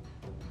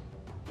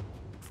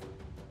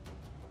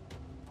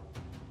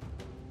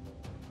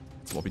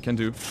 That's what we can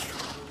do.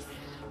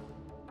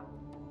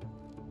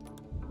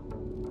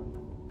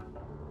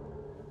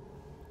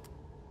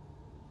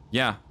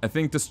 Yeah, I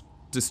think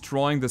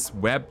destroying this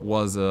web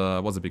was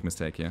a big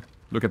mistake here.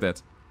 Look at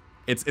that.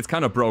 It's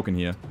kind of broken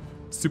here.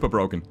 Super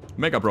broken.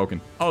 Mega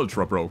broken.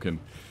 Ultra broken.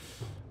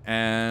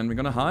 And we're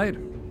gonna hide.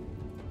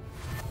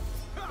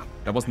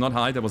 That was not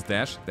hide, that was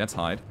dash. That's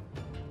hide.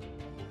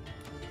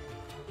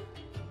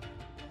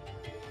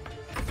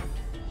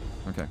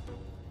 Okay.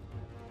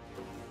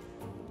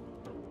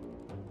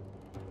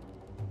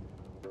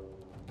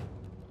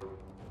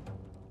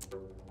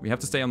 We have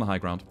to stay on the high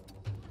ground.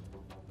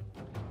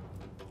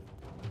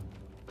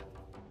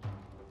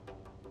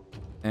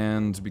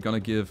 And we're gonna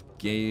give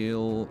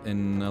Gale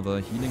another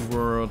healing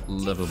word,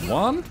 level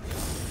 1.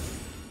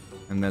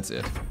 And that's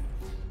it.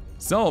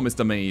 So,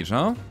 Mr. Mage,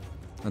 huh?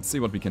 Let's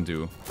see what we can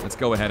do. Let's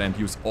go ahead and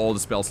use all the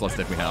spell slots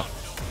that we have.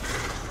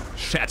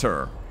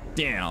 Shatter.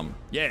 Damn.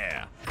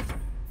 Yeah.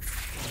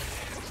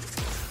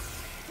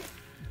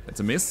 That's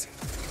a miss.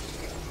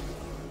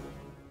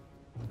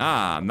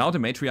 Ah, now the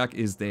matriarch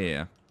is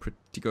there.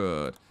 Pretty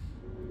good.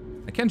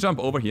 I can jump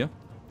over here.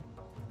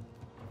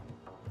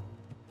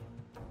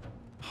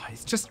 Oh,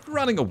 he's just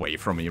running away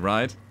from me,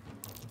 right?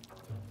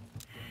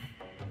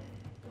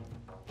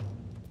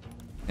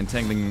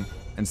 Entangling,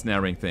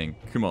 ensnaring thing.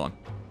 Come on.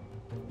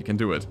 You can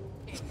do it.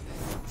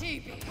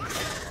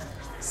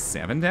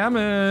 7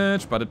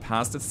 damage, but it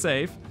passed its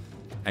save.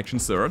 Action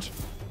surge.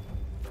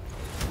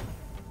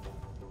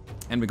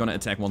 And we're gonna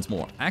attack once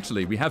more.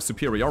 Actually, we have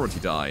superiority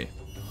die.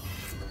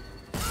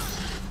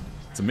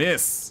 It's a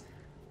miss.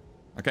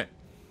 Okay.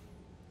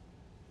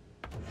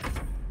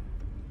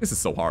 This is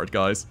so hard,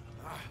 guys.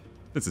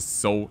 This is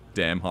so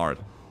damn hard.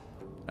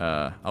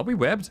 Are we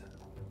webbed?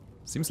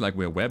 Seems like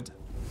we're webbed.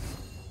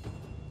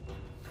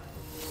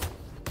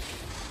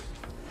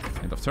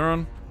 End of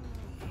turn.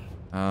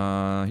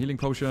 Healing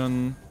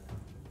potion.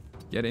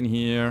 Get in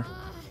here.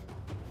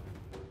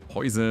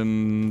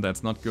 Poison.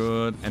 That's not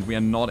good. And we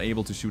are not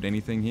able to shoot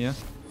anything here.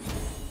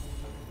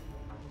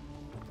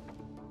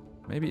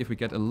 Maybe if we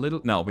get a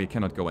little... No, we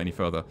cannot go any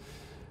further.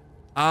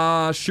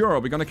 Sure.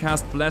 We're gonna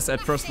cast Bless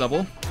at first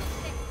level.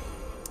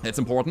 That's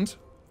important.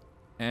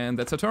 And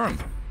that's a turn.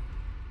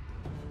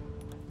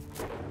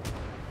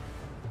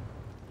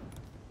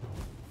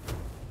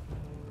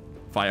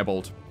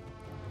 Firebolt.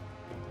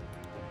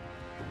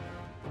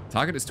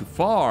 Target is too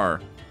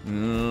far.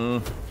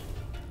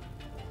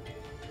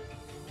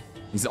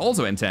 He's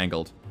also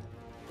entangled.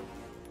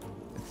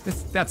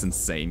 That's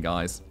insane,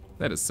 guys.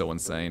 That is so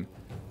insane.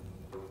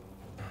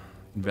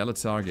 Invalid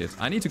target.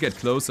 I need to get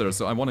closer,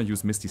 so I want to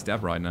use Misty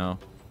Step right now.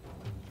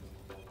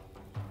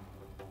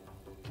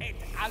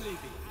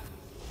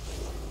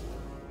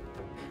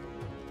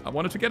 I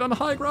wanted to get on the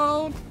high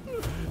ground.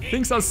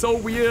 Things are so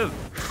weird.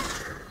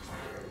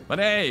 But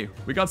hey,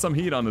 we got some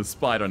heat on the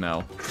spider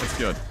now. That's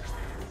good.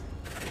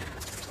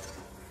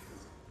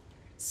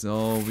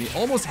 So we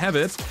almost have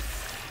it.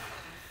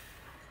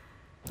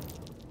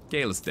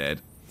 Gale is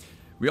dead.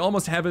 We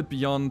almost have it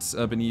beyond,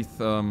 beneath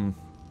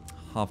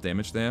half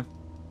damage there.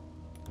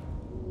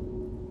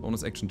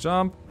 Bonus action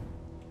jump.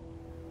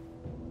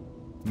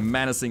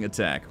 Menacing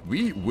attack.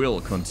 We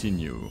will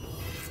continue.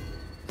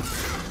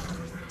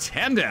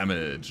 10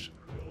 damage.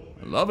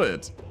 I love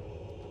it.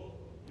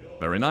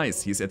 Very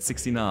nice. He's at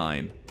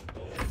 69.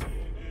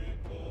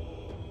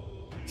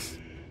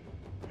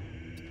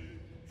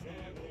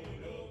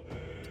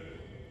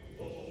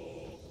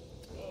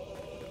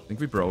 I think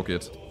we broke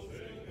it.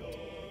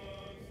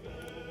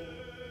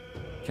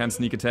 Can't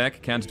sneak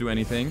attack. Can't do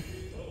anything.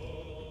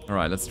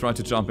 Alright, let's try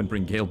to jump and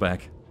bring Gale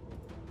back.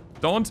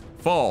 Don't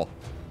fall.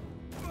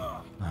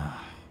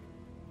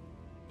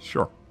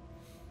 Sure.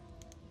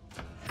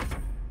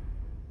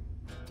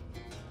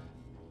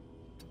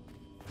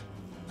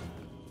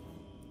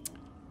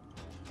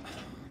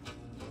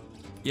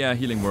 Yeah,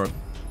 healing word.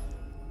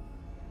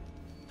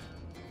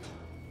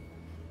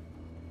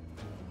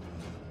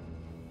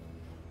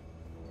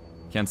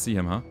 Can't see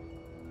him, huh?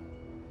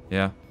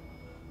 Yeah.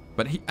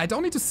 But I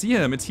don't need to see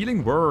him. It's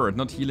healing word,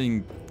 not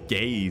healing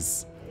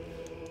gaze.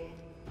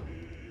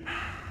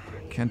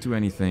 Can't do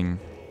anything.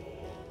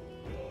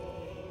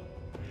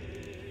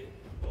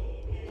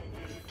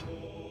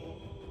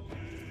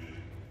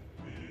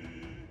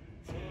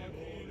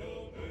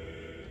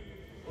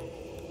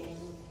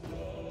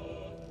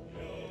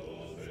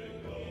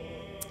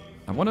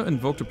 I want to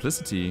invoke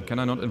duplicity. Can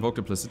I not invoke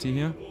duplicity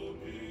here?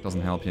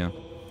 Doesn't help here.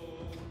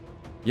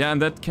 Yeah, in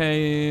that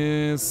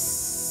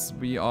case,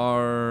 we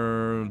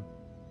are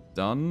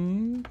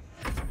done.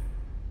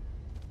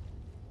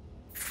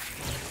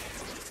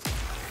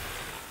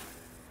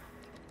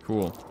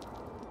 Cool.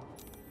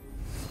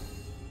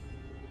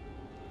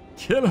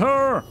 Kill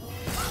her!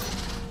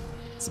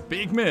 It's a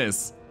big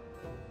miss.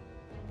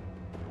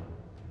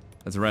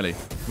 Let's rally.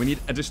 We need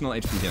additional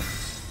HP here.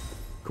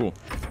 Cool.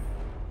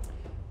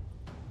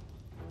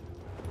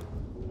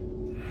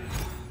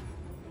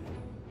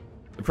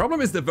 The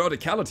problem is the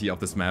verticality of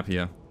this map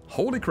here.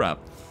 Holy crap.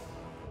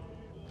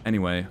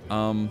 Anyway,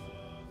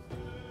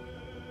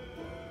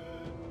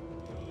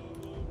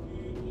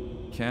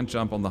 can't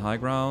jump on the high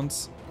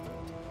ground.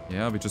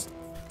 Yeah, we just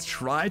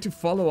try to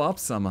follow up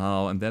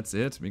somehow, and that's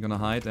it. We're gonna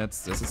hide.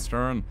 That's his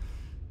turn.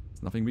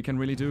 There's nothing we can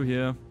really do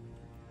here.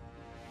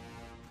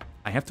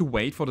 I have to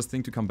wait for this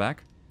thing to come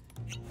back.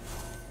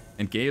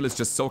 And Gale is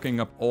just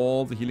soaking up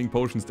all the healing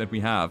potions that we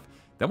have.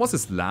 That was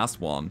his last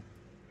one.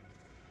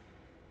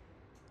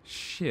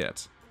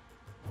 Shit.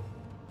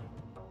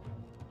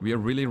 We are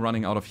really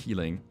running out of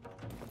healing.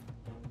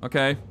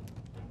 Okay.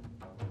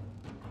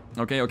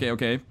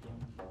 Okay.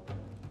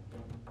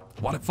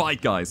 What a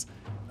fight, guys.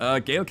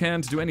 Gale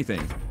can't do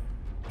anything.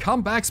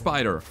 Come back,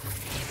 spider.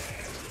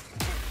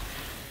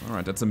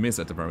 Alright, that's a miss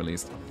at the very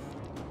least.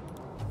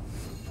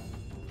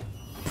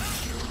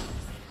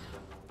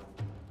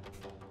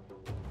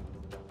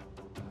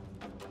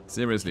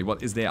 Seriously,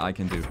 what is there I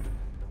can do?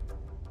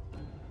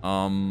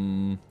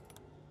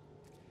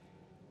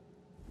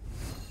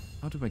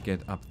 How do I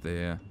get up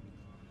there?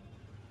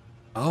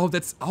 Oh,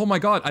 that's... Oh my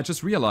god, I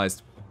just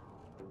realized.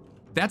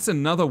 That's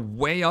another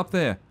way up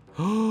there.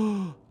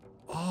 Oh,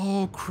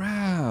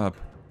 crap.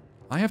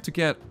 I have to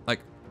get, like,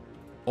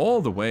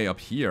 all the way up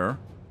here.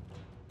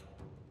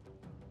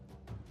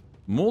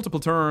 Multiple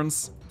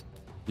turns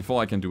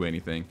before I can do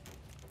anything.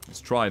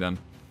 Let's try then.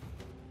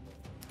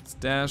 Let's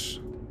dash.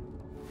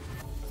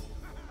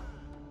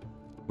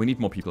 We need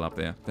more people up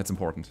there. That's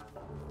important.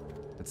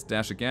 Let's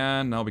dash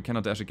again. No, we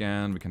cannot dash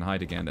again. We can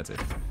hide again. That's it.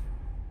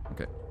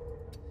 Okay.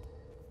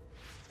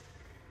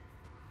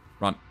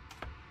 Run.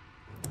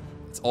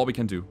 That's all we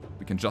can do.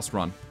 We can just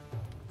run.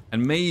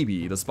 And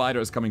maybe the spider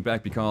is coming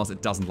back because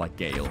it doesn't like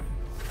Gale.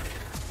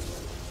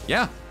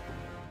 Yeah.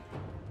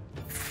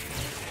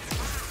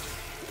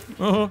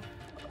 Don't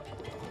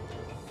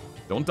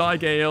die,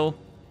 Gale.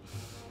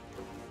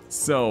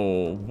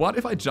 So, what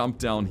if I jump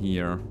down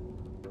here?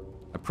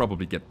 I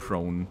probably get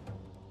prone.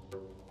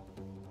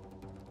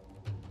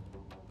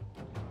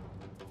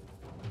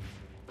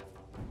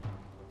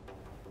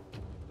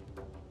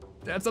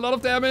 That's a lot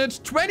of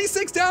damage.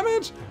 26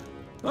 damage!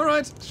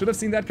 Alright, should have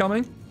seen that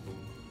coming.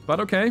 But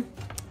okay,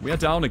 we are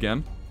down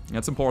again.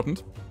 That's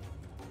important.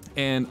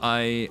 And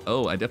I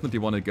definitely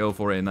want to go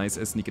for a nice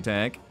sneak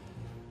attack.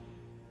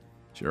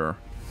 Sure.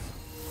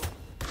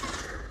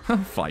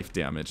 5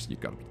 damage. You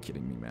gotta be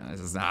kidding me, man.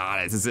 This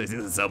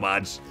is so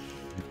much.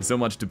 There's so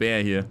much to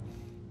bear here.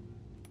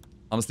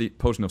 Honestly,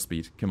 potion of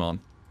speed. Come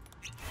on.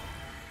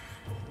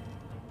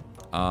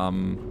 I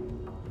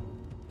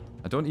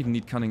don't even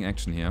need cunning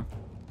action here.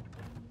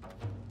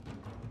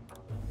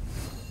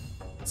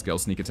 Let's go,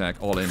 sneak attack,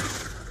 all in.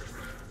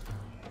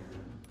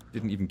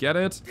 Didn't even get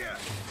it.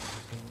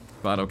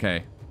 But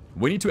okay.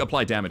 We need to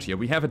apply damage here.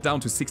 We have it down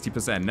to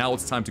 60%. Now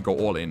it's time to go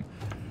all in.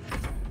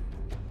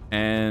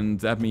 And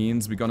that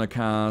means we're gonna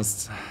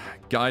cast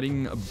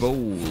Guiding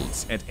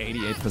Bolt at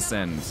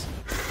 88%.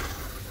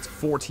 It's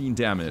 14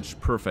 damage.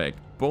 Perfect.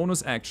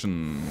 Bonus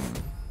action.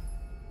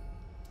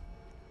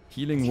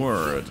 Healing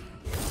Word.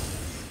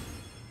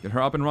 Get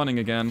her up and running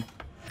again.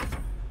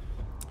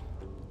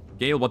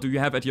 Gale, what do you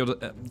have at your...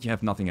 you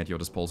have nothing at your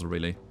disposal,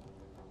 really.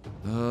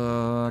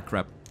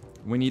 Crap.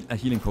 We need a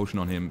healing potion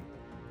on him.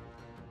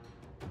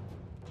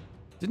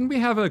 Didn't we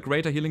have a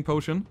greater healing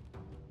potion?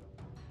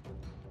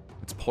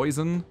 It's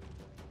poison.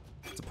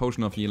 It's a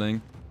potion of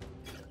healing.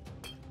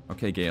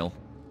 Okay, Gale.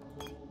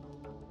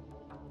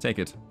 Take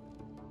it.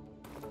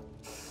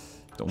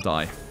 Don't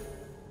die.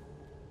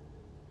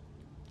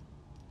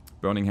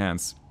 Burning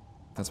Hands.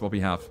 That's what we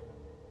have.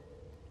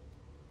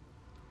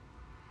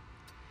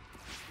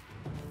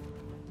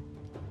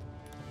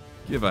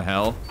 Give a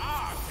hell.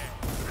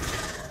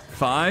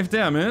 5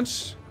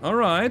 damage.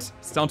 Alright.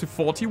 It's down to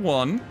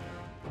 41.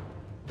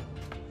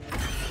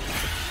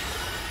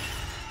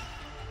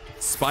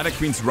 Spider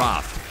Queen's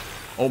Wrath.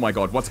 Oh my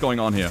god, what's going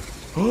on here?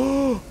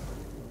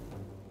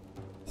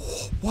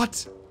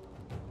 What?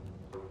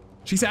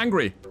 She's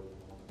angry.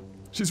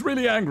 She's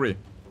really angry.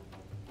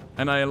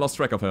 And I lost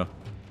track of her.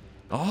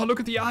 Oh, look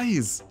at the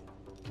eyes.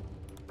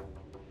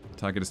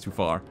 Target is too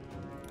far.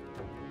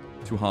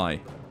 Too high.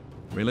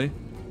 Really?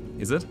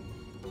 Is it?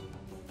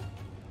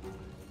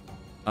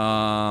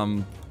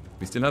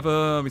 We still have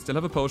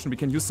a potion. We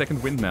can use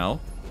Second Wind now.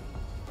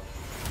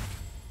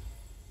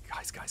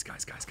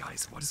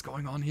 Guys, what is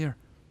going on here?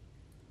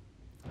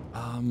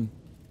 I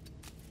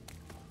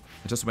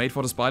just wait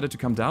for the spider to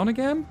come down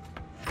again?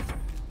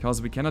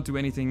 Because we cannot do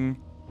anything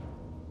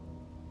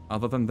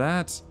other than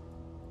that.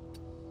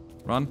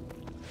 Run.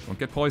 Don't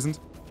get poisoned.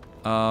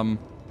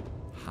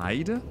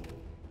 Hide?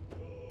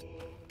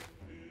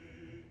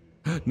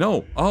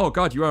 No! Oh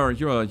god,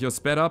 you're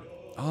sped up.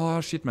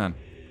 Oh shit, man.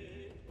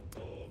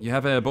 You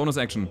have a bonus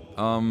action.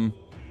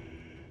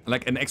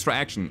 Like an extra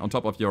action on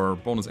top of your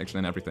bonus action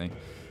and everything.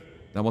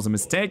 That was a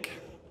mistake.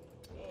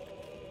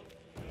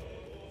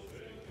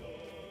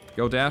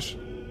 Go dash.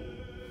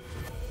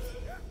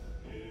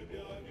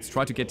 Let's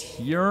try to get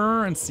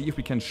here and see if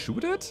we can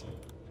shoot it.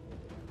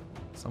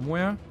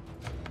 Somewhere.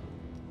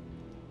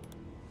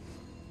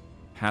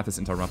 Path is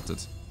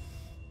interrupted.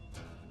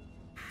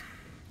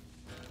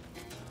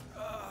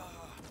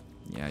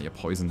 Yeah, you're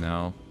poisoned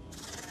now.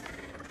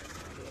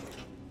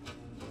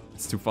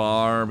 It's too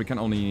far. We can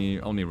only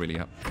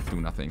really do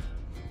nothing.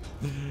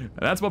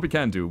 That's what we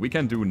can do. We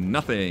can do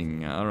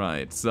nothing.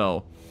 Alright,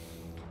 so.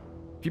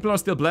 People are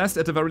still blessed,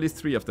 at the very least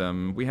 3 of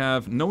them. We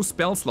have no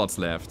spell slots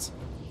left.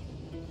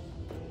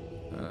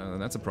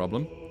 That's a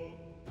problem.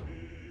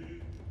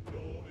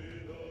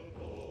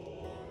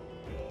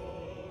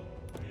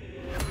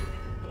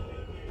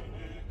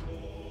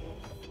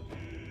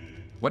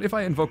 What if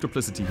I invoke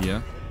Duplicity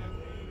here?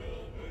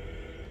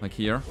 Like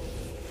here?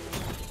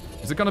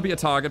 Is it gonna be a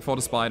target for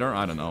the spider?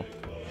 I don't know.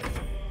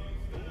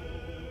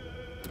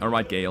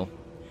 Alright, Gale.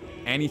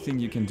 Anything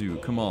you can do.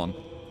 Come on.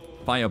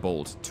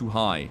 Firebolt. Too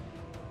high.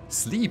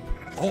 Sleep.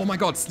 Oh my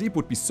god, sleep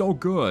would be so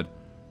good.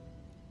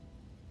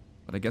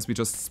 But I guess we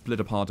just split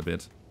apart a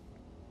bit.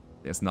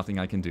 There's nothing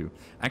I can do.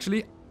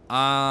 Actually,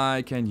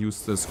 I can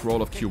use the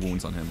Scroll of Cure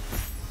Wounds on him.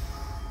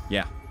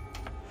 Yeah.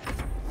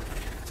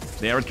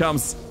 There it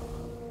comes.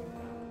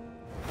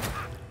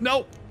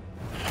 No!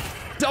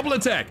 Double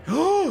attack!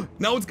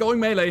 Now it's going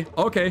melee.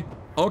 Okay.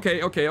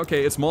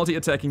 It's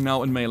multi-attacking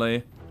now in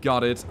melee.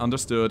 Got it.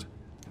 Understood.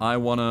 I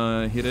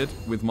wanna hit it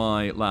with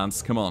my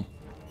lance. Come on.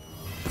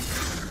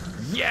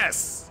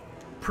 Yes!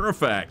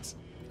 Perfect.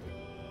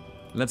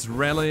 Let's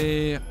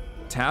rally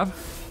Tav.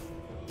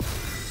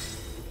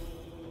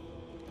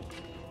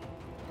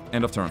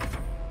 End of turn.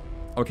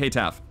 Okay,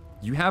 Tav.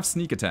 You have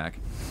sneak attack.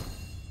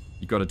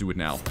 You gotta do it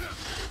now.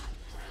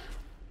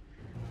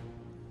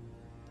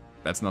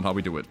 That's not how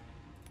we do it.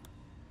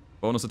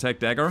 Bonus attack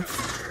dagger.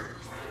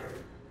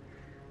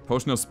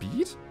 Potion of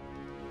speed?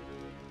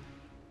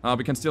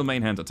 We can still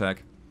main hand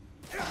attack.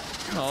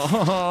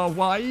 Oh,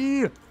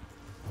 why?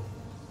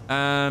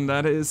 And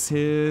that is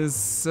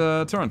his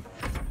turn.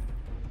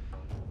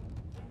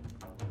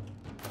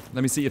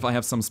 Let me see if I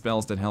have some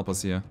spells that help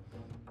us here.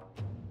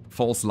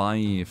 False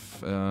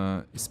Life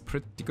is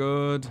pretty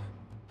good.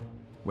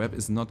 Web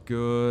is not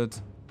good.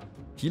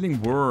 Healing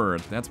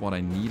Word, that's what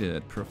I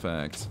needed.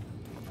 Perfect.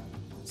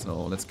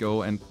 So let's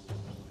go and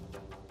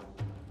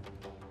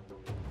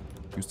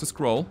use the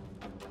scroll.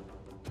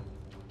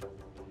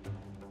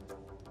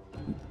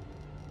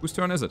 Whose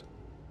turn is it?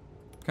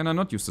 Can I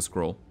not use the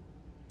scroll?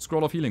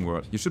 Scroll of Healing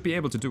Word. You should be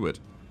able to do it.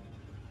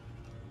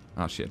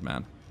 Ah, shit,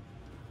 man.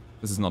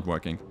 This is not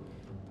working.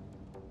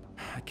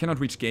 I cannot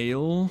reach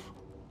Gale.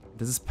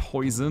 This is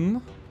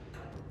poison.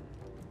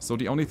 So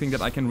the only thing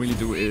that I can really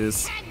do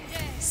is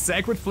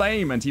Sacred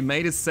Flame, and he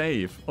made it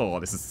save. Oh,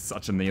 this is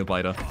such a nail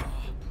biter.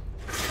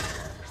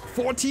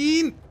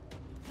 14!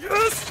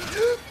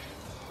 Yes!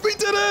 We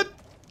did it!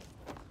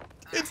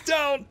 It's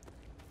down!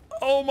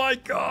 Oh my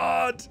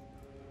god!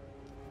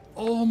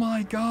 Oh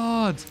my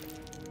god!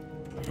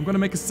 I'm gonna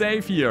make a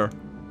save here.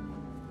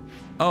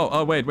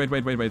 Oh, wait.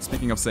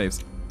 Speaking of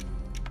saves.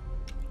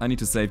 I need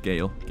to save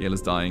Gale. Gale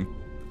is dying.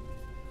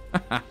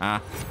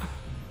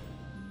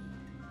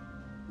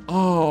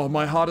 Oh,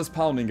 my heart is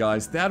pounding,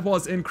 guys. That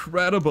was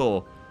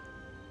incredible.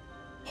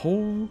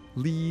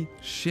 Holy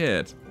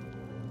shit.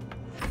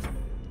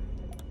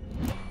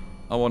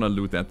 I want to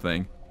loot that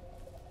thing.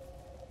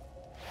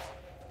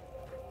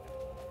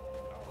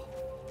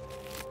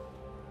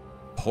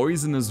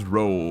 Poisonous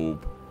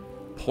Robe.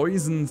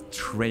 Poison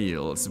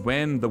Trails.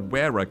 When the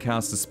wearer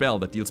casts a spell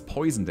that deals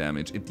poison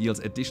damage, it deals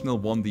additional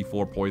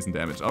 1d4 poison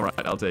damage.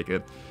 Alright, I'll take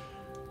it.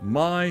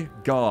 My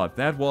god,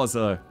 that was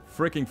a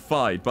freaking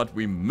fight, but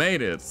we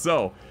made it.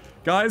 So,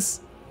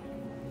 guys,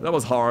 that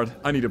was hard.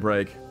 I need a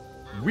break.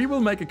 We will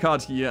make a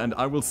cut here, and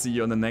I will see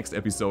you on the next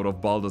episode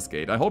of Baldur's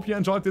Gate. I hope you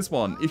enjoyed this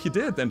one. If you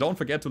did, then don't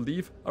forget to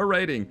leave a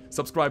rating.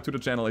 Subscribe to the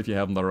channel if you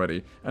haven't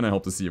already. And I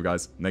hope to see you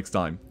guys next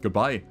time.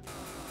 Goodbye.